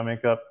millennials now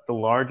make up the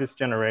largest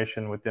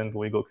generation within the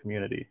legal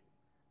community.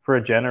 For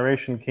a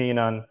generation keen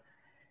on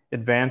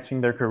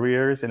advancing their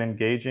careers and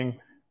engaging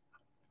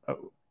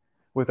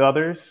with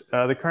others,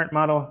 the current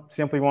model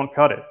simply won't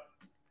cut it.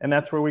 And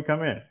that's where we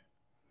come in.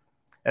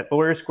 At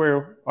Lawyer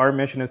Square, our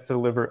mission is to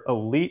deliver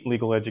elite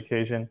legal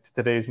education to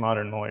today's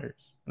modern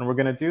lawyers. And we're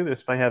going to do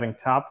this by having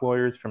top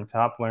lawyers from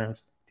top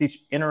firms teach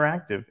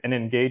interactive and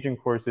engaging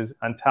courses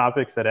on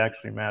topics that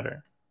actually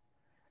matter.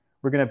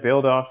 We're going to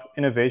build off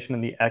innovation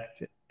in the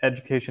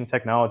education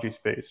technology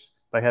space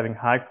by having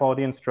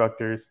high-quality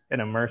instructors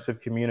and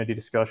immersive community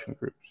discussion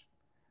groups.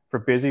 For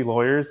busy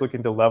lawyers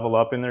looking to level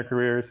up in their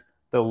careers,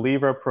 they'll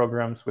leave our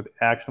programs with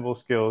actionable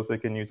skills they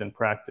can use in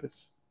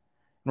practice.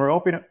 And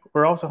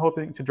we're also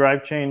hoping to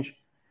drive change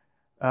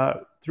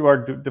through our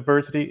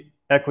diversity,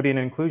 equity, and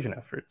inclusion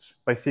efforts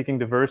by seeking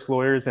diverse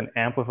lawyers and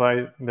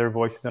amplify their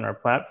voices in our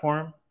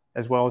platform,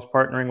 as well as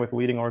partnering with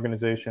leading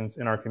organizations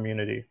in our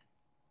community.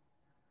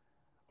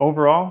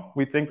 Overall,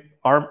 we think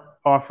our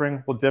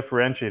offering will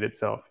differentiate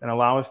itself and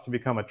allow us to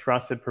become a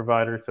trusted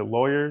provider to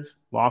lawyers,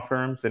 law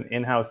firms, and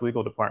in-house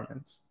legal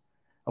departments,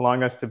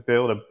 allowing us to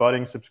build a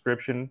budding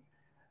subscription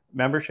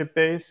membership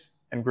base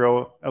and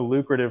grow a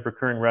lucrative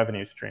recurring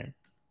revenue stream.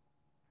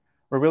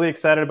 We're really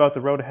excited about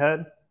the road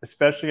ahead,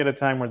 especially at a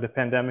time where the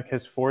pandemic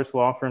has forced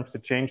law firms to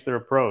change their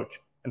approach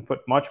and put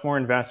much more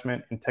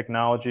investment in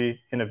technology,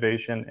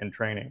 innovation, and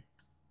training.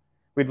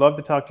 We'd love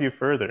to talk to you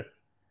further.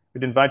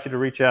 We'd invite you to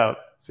reach out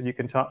so we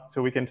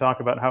can talk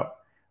about how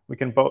we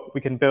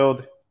can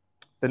build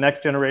the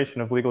next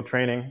generation of legal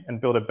training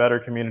and build a better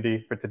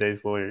community for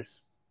today's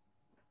lawyers.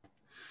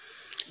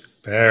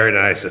 Very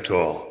nice,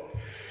 Atul.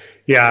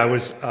 Yeah, I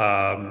was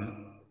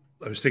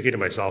thinking to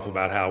myself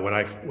about how when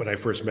I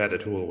first met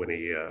Atul when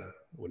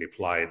he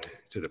applied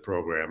to the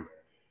program,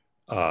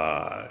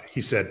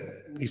 he said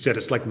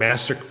it's like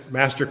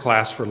master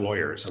class for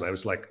lawyers, and I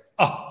was like,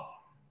 oh,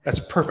 that's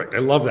perfect. I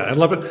love that. I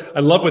love it. I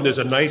love when there's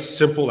a nice,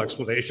 simple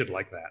explanation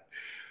like that.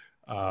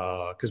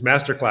 Because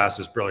masterclass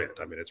is brilliant.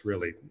 I mean, it's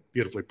really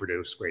beautifully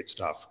produced, great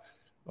stuff.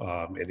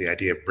 And the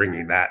idea of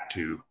bringing that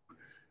to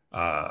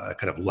a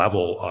kind of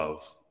level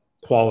of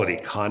quality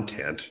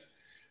content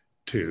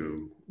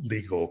to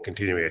legal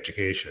continuing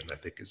education, I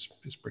think is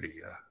pretty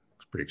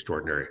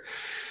extraordinary.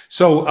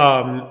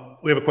 So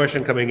we have a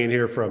question coming in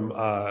here from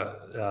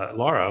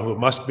Laura, who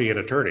must be an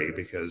attorney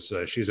because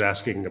she's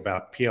asking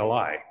about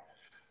PLI.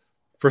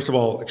 First of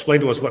all,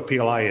 explain to us what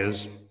PLI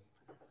is,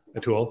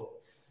 Atul.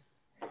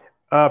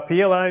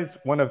 PLI is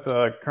one of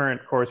the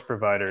current course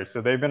providers. So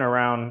they've been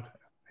around,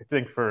 I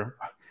think, for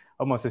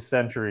almost a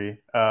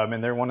century.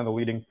 And they're one of the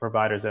leading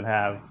providers that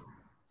have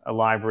a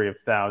library of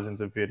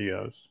thousands of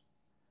videos.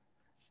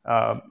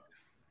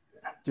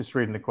 Just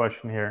reading the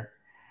question here.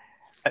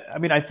 I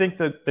mean, I think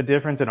that the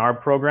difference in our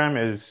program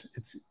is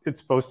it's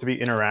supposed to be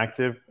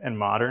interactive and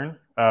modern.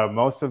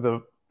 Most of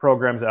the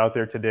programs out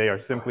there today are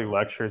simply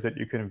lectures that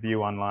you can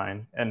view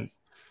online. And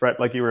Brett,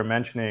 like you were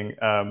mentioning,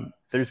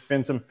 there's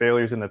been some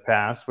failures in the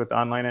past with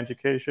online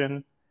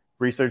education.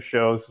 Research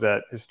shows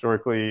that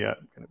historically,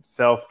 kind of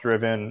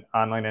self-driven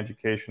online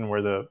education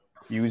where the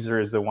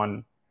user is the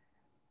one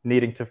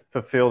needing to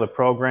fulfill the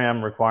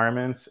program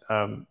requirements,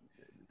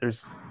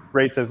 there's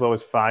rates as low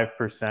as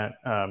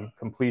 5%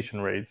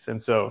 completion rates.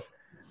 And so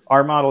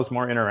our model is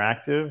more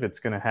interactive. It's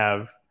going to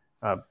have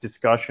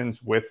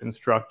discussions with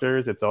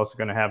instructors. It's also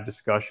going to have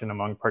discussion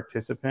among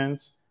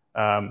participants,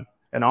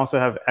 and also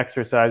have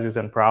exercises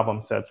and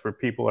problem sets where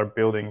people are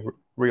building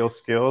real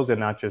skills and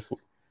not just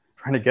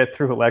trying to get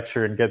through a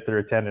lecture and get their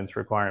attendance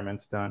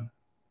requirements done.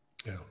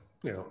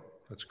 Yeah,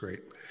 that's great.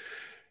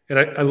 And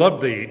I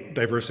love the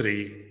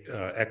diversity,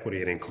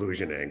 equity, and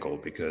inclusion angle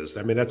because,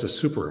 I mean, that's a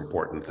super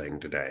important thing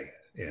today.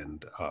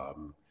 And,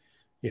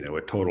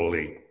 it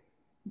totally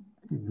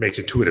makes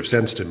intuitive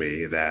sense to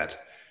me that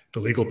the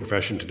legal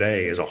profession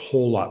today is a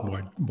whole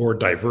lot more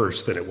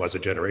diverse than it was a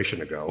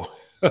generation ago.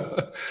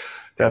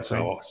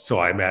 So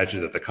I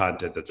imagine that the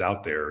content that's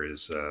out there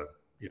is, a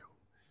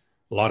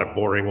lot of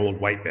boring old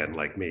white men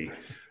like me.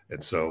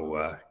 And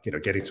so,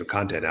 getting some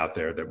content out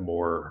there that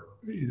more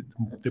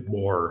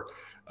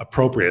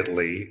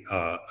appropriately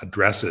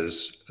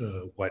addresses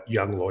what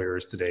young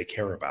lawyers today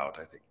care about,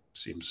 I think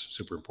seems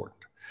super important.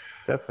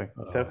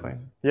 Definitely.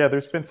 Yeah,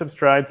 there's been some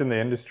strides in the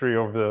industry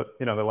over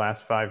the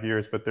last 5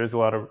 years, but there's a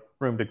lot of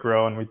room to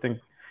grow. And we think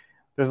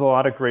there's a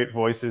lot of great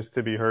voices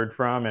to be heard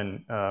from.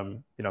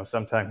 And,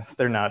 sometimes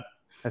they're not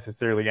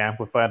necessarily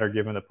amplified or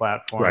given the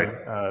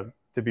platform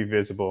to be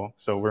visible.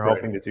 So we're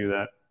hoping to do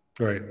that.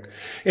 Right.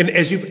 And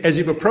as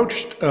you've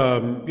approached,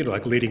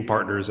 like leading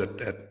partners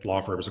at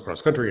law firms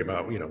across the country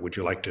about, would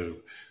you like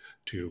to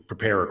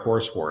prepare a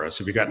course for us?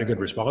 Have you gotten a good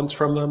response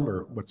from them,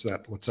 or what's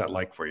that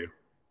like for you?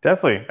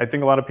 Definitely. I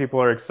think a lot of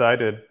people are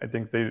excited. I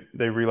think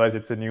they realize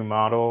it's a new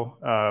model.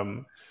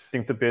 I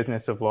think the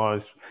business of law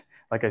is,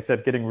 like I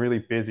said, getting really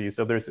busy.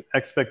 So there's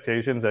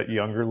expectations that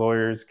younger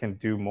lawyers can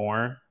do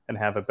more and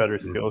have a better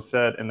skill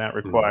set. And that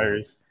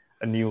requires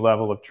a new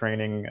level of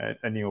training,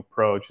 a new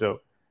approach.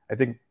 So I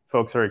think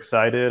folks are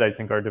excited. I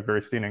think our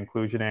diversity and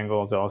inclusion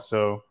angle is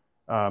also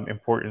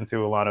important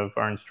to a lot of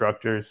our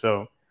instructors.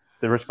 So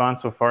the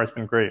response so far has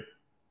been great.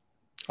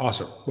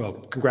 Awesome. Well,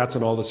 congrats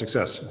on all the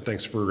success.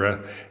 Thanks for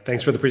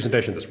the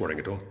presentation this morning,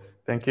 Atul.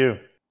 Thank you.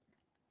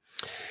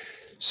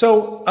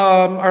 So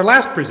our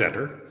last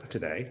presenter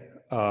today,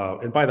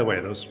 and by the way,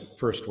 those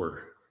first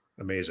were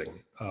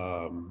amazing,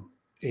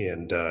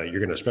 and you're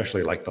going to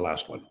especially like the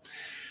last one.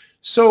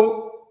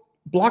 So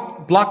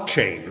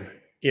blockchain,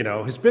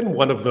 has been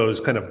one of those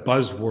kind of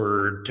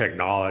buzzword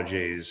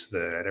technologies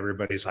that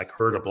everybody's like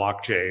heard of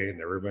blockchain.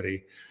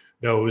 Everybody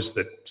knows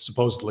that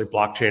supposedly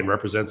blockchain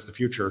represents the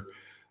future.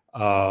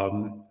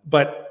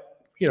 But,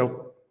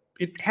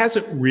 it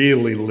hasn't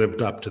really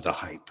lived up to the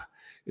hype.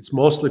 It's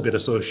mostly been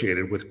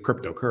associated with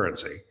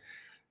cryptocurrency.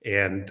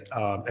 And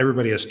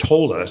everybody has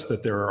told us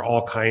that there are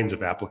all kinds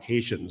of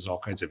applications, all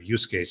kinds of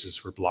use cases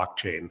for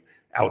blockchain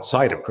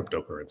outside of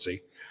cryptocurrency.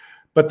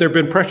 But there have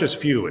been precious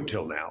few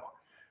until now.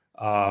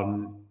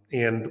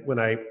 And when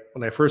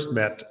I first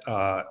met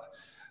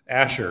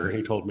Asher,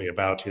 he told me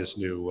about his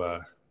new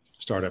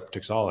startup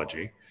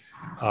Tixology.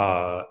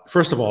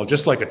 First of all,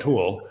 just like a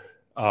tool,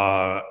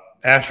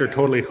 Asher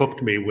totally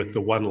hooked me with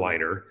the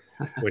one-liner,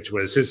 which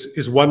was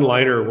his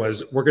one-liner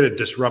was, "We're going to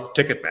disrupt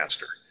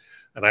Ticketmaster."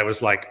 And I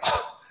was like,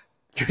 oh,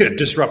 "You're going to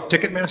disrupt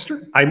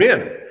Ticketmaster? I'm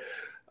in."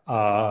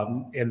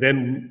 And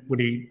then when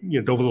he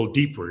dove a little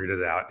deeper into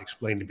that and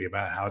explained to me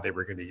about how they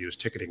were going to use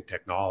ticketing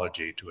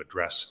technology to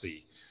address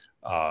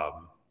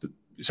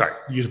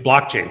use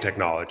blockchain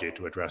technology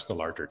to address the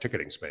larger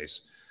ticketing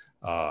space,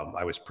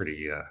 I was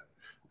pretty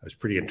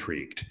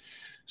intrigued.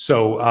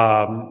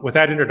 So with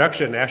that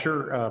introduction,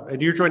 Asher,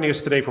 and you're joining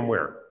us today from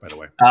where, by the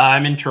way?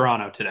 I'm in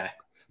Toronto today.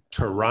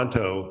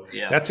 Toronto.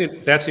 Yes.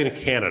 That's in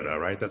Canada,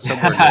 right? That's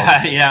somewhere.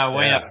 Yeah,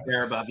 way up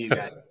there above you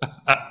guys.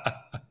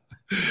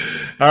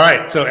 All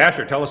right. So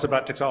Asher, tell us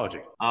about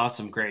Tixology.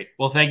 Awesome. Great.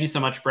 Well, thank you so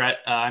much, Brett.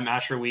 I'm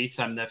Asher Weiss.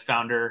 I'm the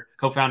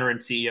co-founder and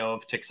CEO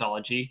of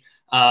Tixology.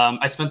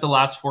 I spent the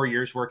last 4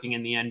 years working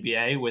in the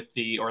NBA with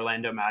the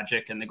Orlando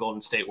Magic and the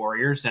Golden State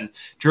Warriors. And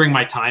during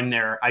my time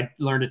there, I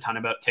learned a ton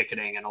about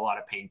ticketing and a lot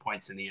of pain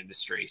points in the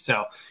industry.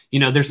 So,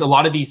 there's a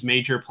lot of these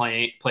major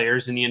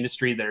players in the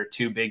industry that are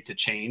too big to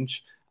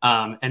change.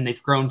 And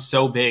they've grown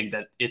so big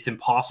that it's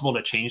impossible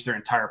to change their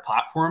entire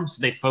platform. So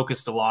they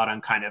focused a lot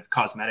on kind of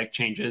cosmetic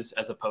changes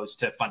as opposed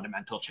to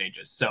fundamental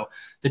changes. So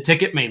the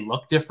ticket may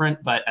look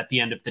different, but at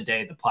the end of the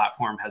day, the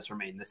platform has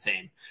remained the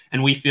same.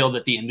 And we feel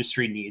that the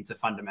industry needs a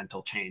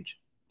fundamental change.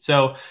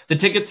 So the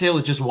ticket sale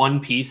is just one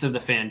piece of the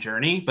fan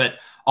journey, but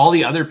all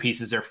the other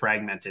pieces are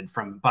fragmented,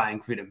 from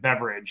buying food and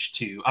beverage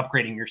to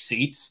upgrading your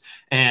seats.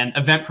 And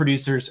event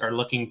producers are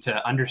looking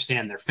to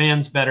understand their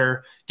fans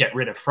better, get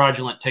rid of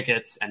fraudulent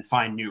tickets, and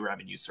find new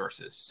revenue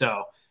sources.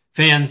 So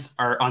fans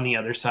are on the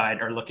other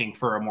side are looking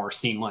for a more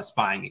seamless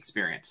buying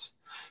experience.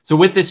 So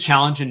with this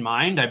challenge in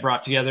mind, I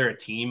brought together a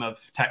team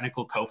of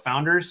technical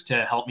co-founders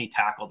to help me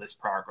tackle this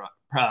problem.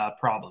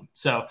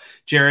 So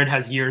Jared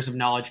has years of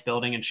knowledge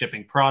building and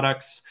shipping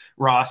products.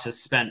 Ross has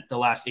spent the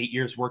last 8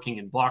 years working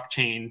in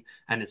blockchain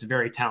and is a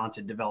very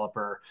talented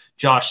developer.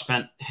 Josh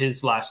spent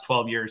his last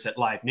 12 years at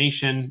Live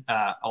Nation,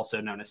 also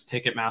known as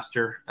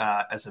Ticketmaster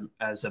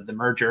as of the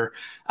merger,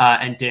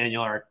 and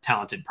Daniel, our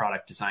talented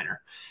product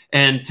designer.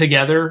 And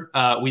together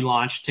we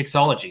launched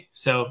Tixology.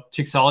 So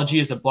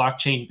Tixology is a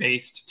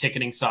blockchain-based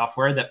ticketing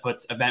software that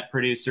puts event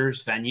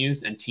producers,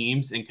 venues, and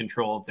teams in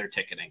control of their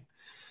ticketing.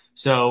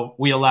 So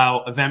we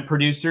allow event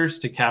producers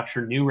to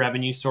capture new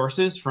revenue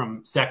sources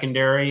from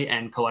secondary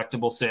and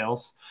collectible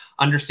sales,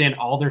 understand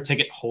all their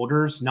ticket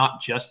holders, not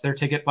just their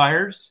ticket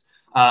buyers,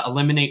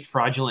 eliminate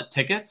fraudulent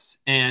tickets,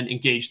 and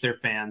engage their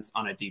fans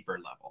on a deeper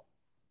level.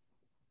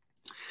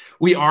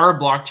 We are a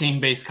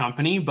blockchain-based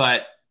company,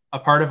 but a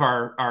part of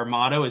our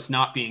motto is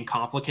not being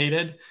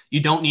complicated.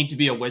 You don't need to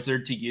be a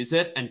wizard to use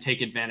it and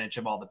take advantage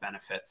of all the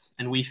benefits.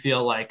 And we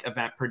feel like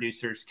event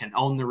producers can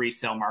own the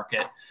resale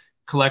market,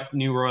 collect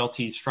new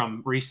royalties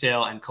from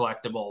resale and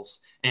collectibles,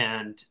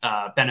 and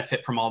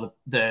benefit from all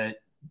the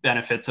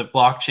benefits of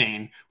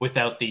blockchain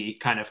without the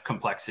kind of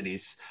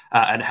complexities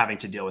and having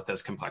to deal with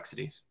those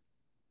complexities.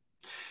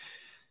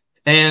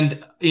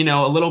 And,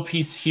 a little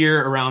piece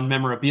here around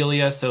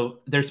memorabilia. So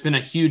there's been a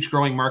huge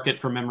growing market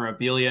for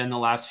memorabilia in the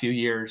last few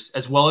years,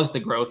 as well as the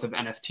growth of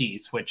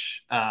NFTs,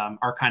 which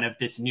are kind of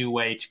this new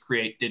way to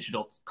create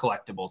digital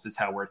collectibles is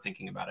how we're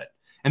thinking about it.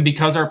 And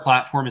because our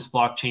platform is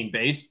blockchain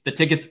based, the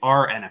tickets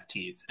are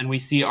NFTs. And we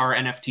see our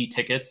NFT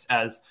tickets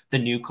as the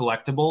new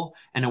collectible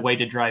and a way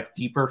to drive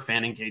deeper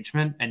fan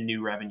engagement and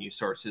new revenue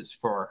sources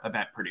for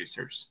event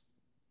producers.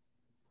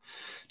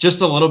 Just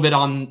a little bit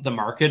on the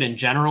market in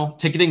general.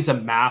 Ticketing is a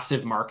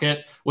massive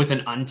market with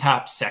an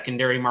untapped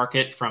secondary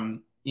market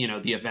from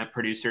the event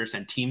producers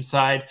and team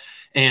side,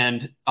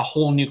 and a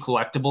whole new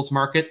collectibles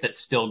market that's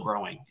still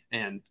growing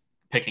and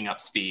picking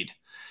up speed.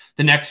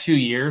 The next few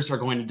years are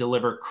going to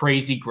deliver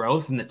crazy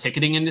growth in the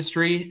ticketing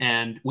industry,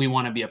 and we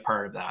want to be a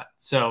part of that.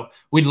 So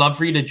we'd love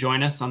for you to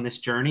join us on this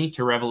journey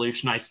to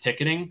revolutionize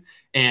ticketing,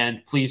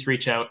 and please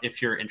reach out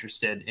if you're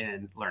interested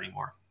in learning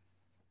more.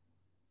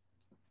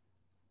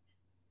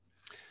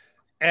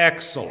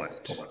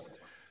 Excellent.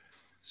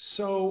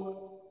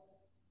 So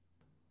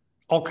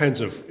all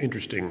kinds of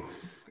interesting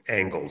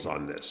angles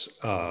on this.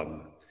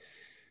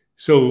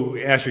 So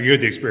Asher, you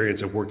had the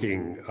experience of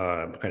working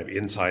kind of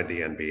inside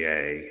the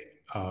NBA.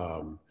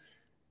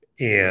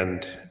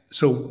 And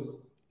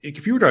so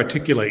if you were to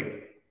articulate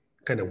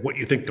kind of what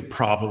you think the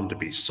problem to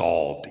be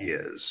solved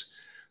is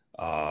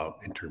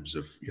in terms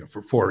of,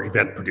 for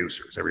event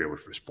producers, everywhere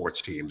from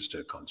sports teams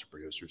to concert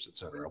producers, et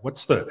cetera,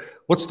 what's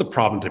the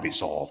problem to be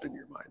solved in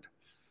your mind?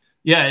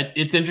 Yeah,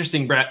 it's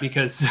interesting, Brett,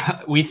 because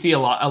we see a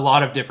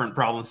lot of different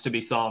problems to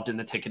be solved in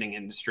the ticketing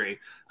industry.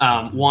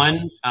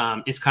 One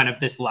is kind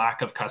of this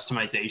lack of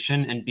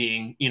customization and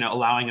being,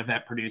 allowing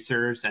event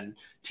producers and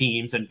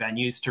teams and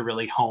venues to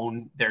really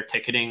hone their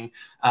ticketing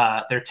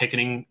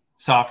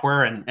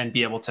software and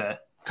be able to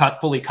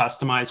fully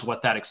customize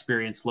what that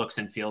experience looks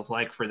and feels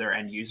like for their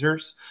end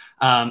users.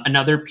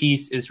 Another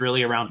piece is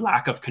really around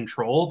lack of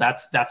control.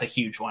 That's a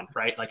huge one,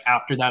 right? Like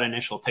after that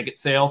initial ticket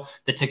sale,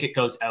 the ticket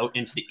goes out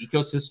into the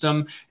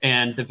ecosystem,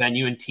 and the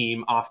venue and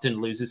team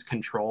often loses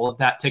control of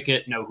that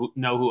ticket, know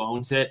who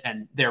owns it,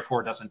 and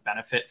therefore doesn't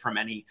benefit from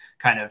any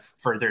kind of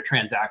further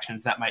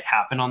transactions that might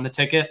happen on the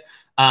ticket.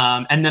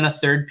 And then a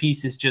third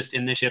piece is just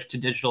in the shift to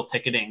digital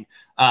ticketing,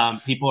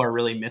 people are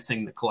really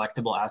missing the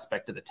collectible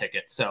aspect of the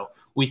ticket. So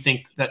we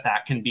think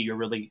that can be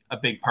a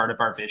big part of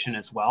our vision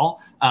as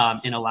well,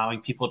 in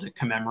allowing people to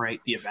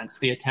commemorate the events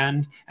they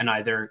attend and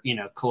either,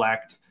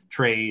 collect,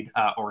 trade,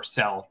 or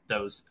sell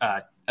those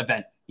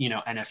event,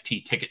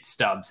 NFT ticket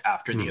stubs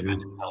after the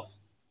event itself.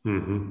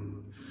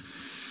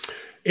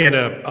 And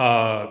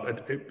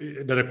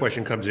another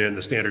question comes in,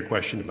 the standard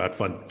question about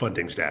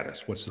funding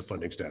status. What's the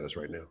funding status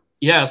right now?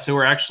 Yeah, so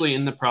we're actually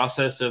in the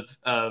process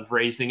of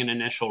raising an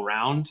initial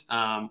round.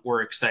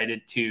 We're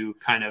excited to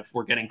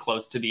we're getting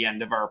close to the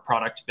end of our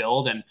product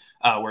build, and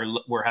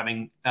we're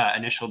having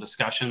initial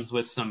discussions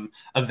with some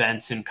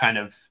events in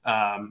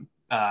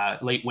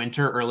late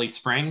winter, early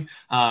spring.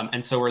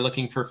 And so we're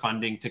looking for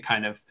funding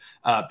to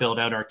build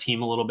out our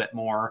team a little bit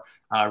more,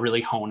 really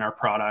hone our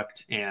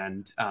product,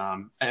 and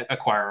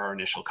acquire our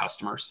initial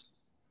customers.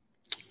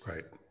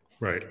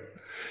 Right.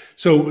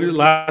 So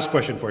last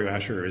question for you,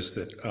 Asher, is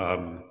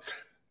that,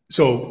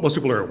 so most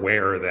people are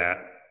aware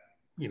that,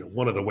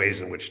 one of the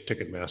ways in which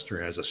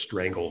Ticketmaster has a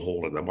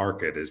stranglehold in the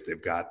market is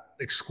they've got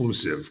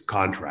exclusive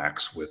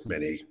contracts with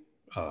many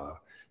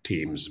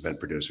teams, event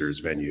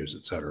producers, venues,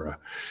 et cetera.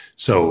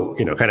 So,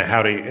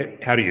 how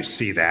do you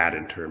see that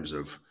in terms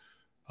of,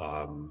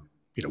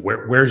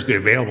 where's the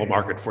available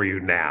market for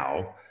you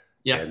now?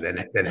 Yeah.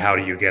 And then how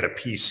do you get a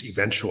piece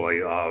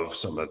eventually of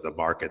some of the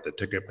market that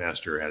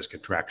Ticketmaster has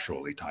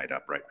contractually tied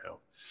up right now?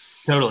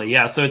 Totally.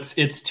 Yeah. So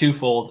it's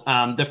twofold.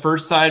 The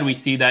first side, we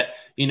see that,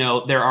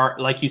 there are,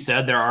 like you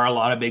said, there are a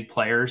lot of big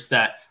players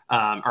that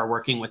are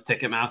working with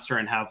Ticketmaster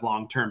and have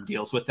long-term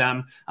deals with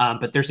them.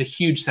 But there's a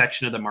huge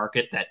section of the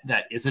market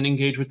that isn't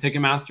engaged with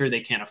Ticketmaster.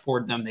 They can't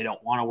afford them. They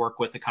don't want to work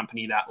with a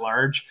company that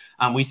large.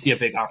 We see a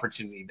big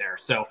opportunity there.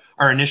 So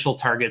our initial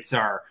targets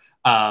are,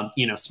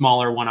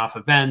 smaller one-off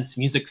events,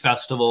 music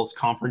festivals,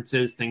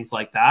 conferences, things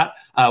like that.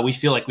 We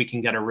feel like we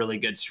can get a really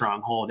good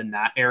stronghold in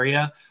that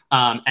area.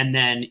 And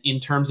then in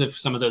terms of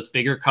some of those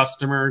bigger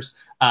customers,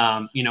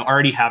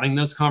 already having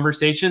those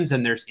conversations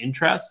and there's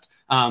interest.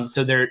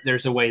 So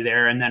there's a way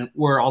there. And then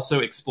we're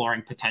also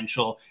exploring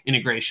potential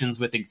integrations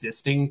with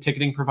existing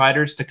ticketing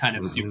providers to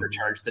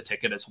supercharge the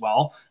ticket as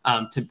well,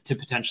 to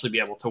potentially be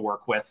able to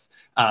work with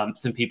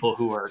some people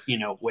who are,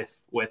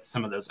 with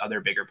some of those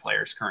other bigger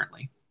players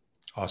currently.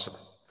 Awesome.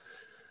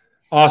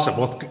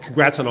 Well,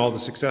 congrats on all the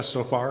success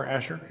so far,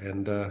 Asher.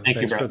 And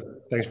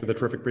thanks for the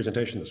terrific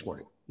presentation this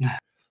morning.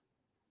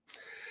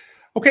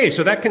 Okay,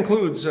 so that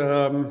concludes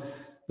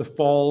the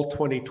fall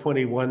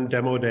 2021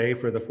 demo day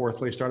for the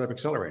Fourthly Startup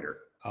Accelerator.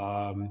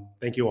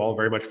 Thank you all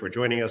very much for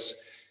joining us.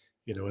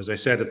 As I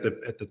said at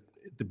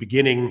the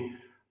beginning,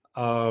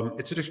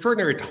 it's an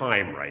extraordinary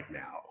time right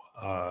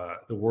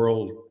now. The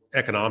World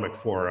Economic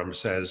Forum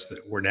says that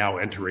we're now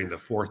entering the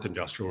fourth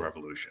industrial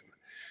revolution.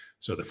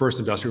 So the first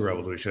industrial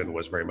revolution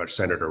was very much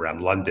centered around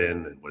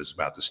London. It was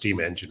about the steam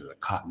engine and the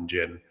cotton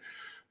gin.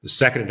 The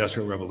second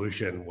industrial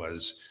revolution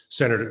was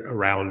centered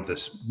around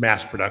this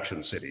mass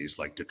production cities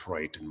like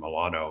Detroit and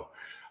Milano,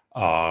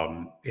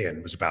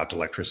 and was about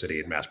electricity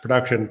and mass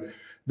production.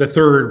 The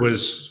third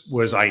was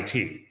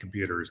IT,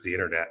 computers, the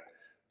internet,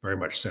 very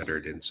much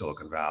centered in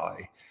Silicon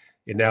Valley.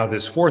 And now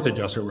this fourth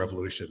industrial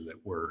revolution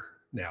that we're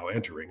now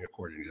entering,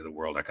 according to the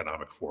World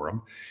Economic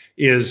Forum,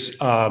 is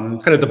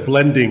kind of the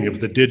blending of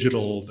the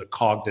digital, the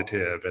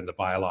cognitive, and the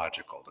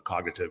biological, the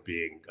cognitive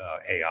being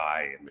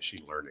AI and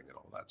machine learning and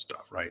all that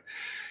stuff, right?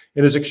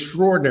 And there's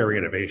extraordinary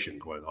innovation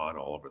going on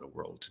all over the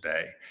world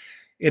today.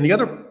 And the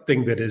other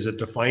thing that is a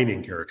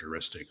defining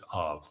characteristic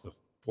of the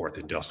fourth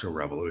industrial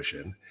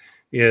revolution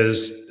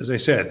is, as I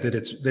said, that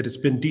it's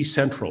been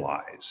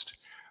decentralized.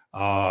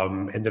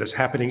 And that it's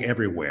happening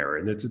everywhere,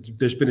 and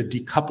there's been a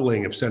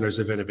decoupling of centers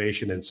of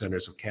innovation and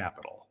centers of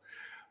capital.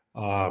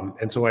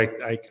 And so I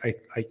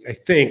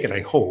think and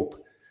I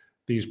hope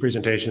these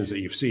presentations that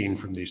you've seen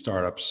from these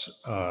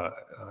startups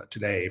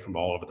today from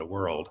all over the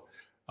world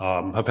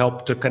have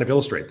helped to kind of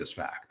illustrate this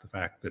fact, the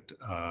fact that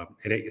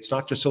it's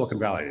not just Silicon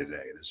Valley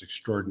today. There's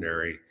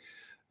extraordinary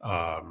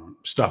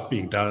stuff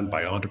being done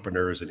by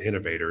entrepreneurs and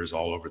innovators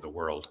all over the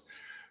world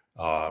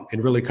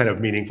in really kind of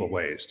meaningful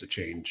ways to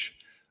change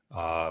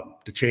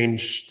the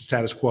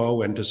status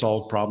quo and to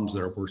solve problems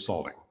that are worth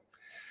solving.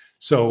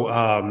 So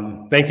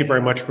thank you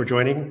very much for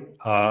joining.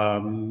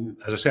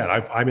 As I said,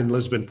 I'm in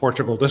Lisbon,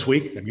 Portugal this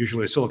week. I'm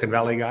usually a Silicon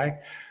Valley guy,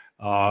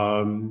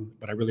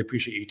 but I really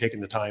appreciate you taking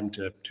the time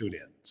to tune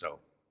in. So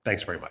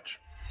thanks very much.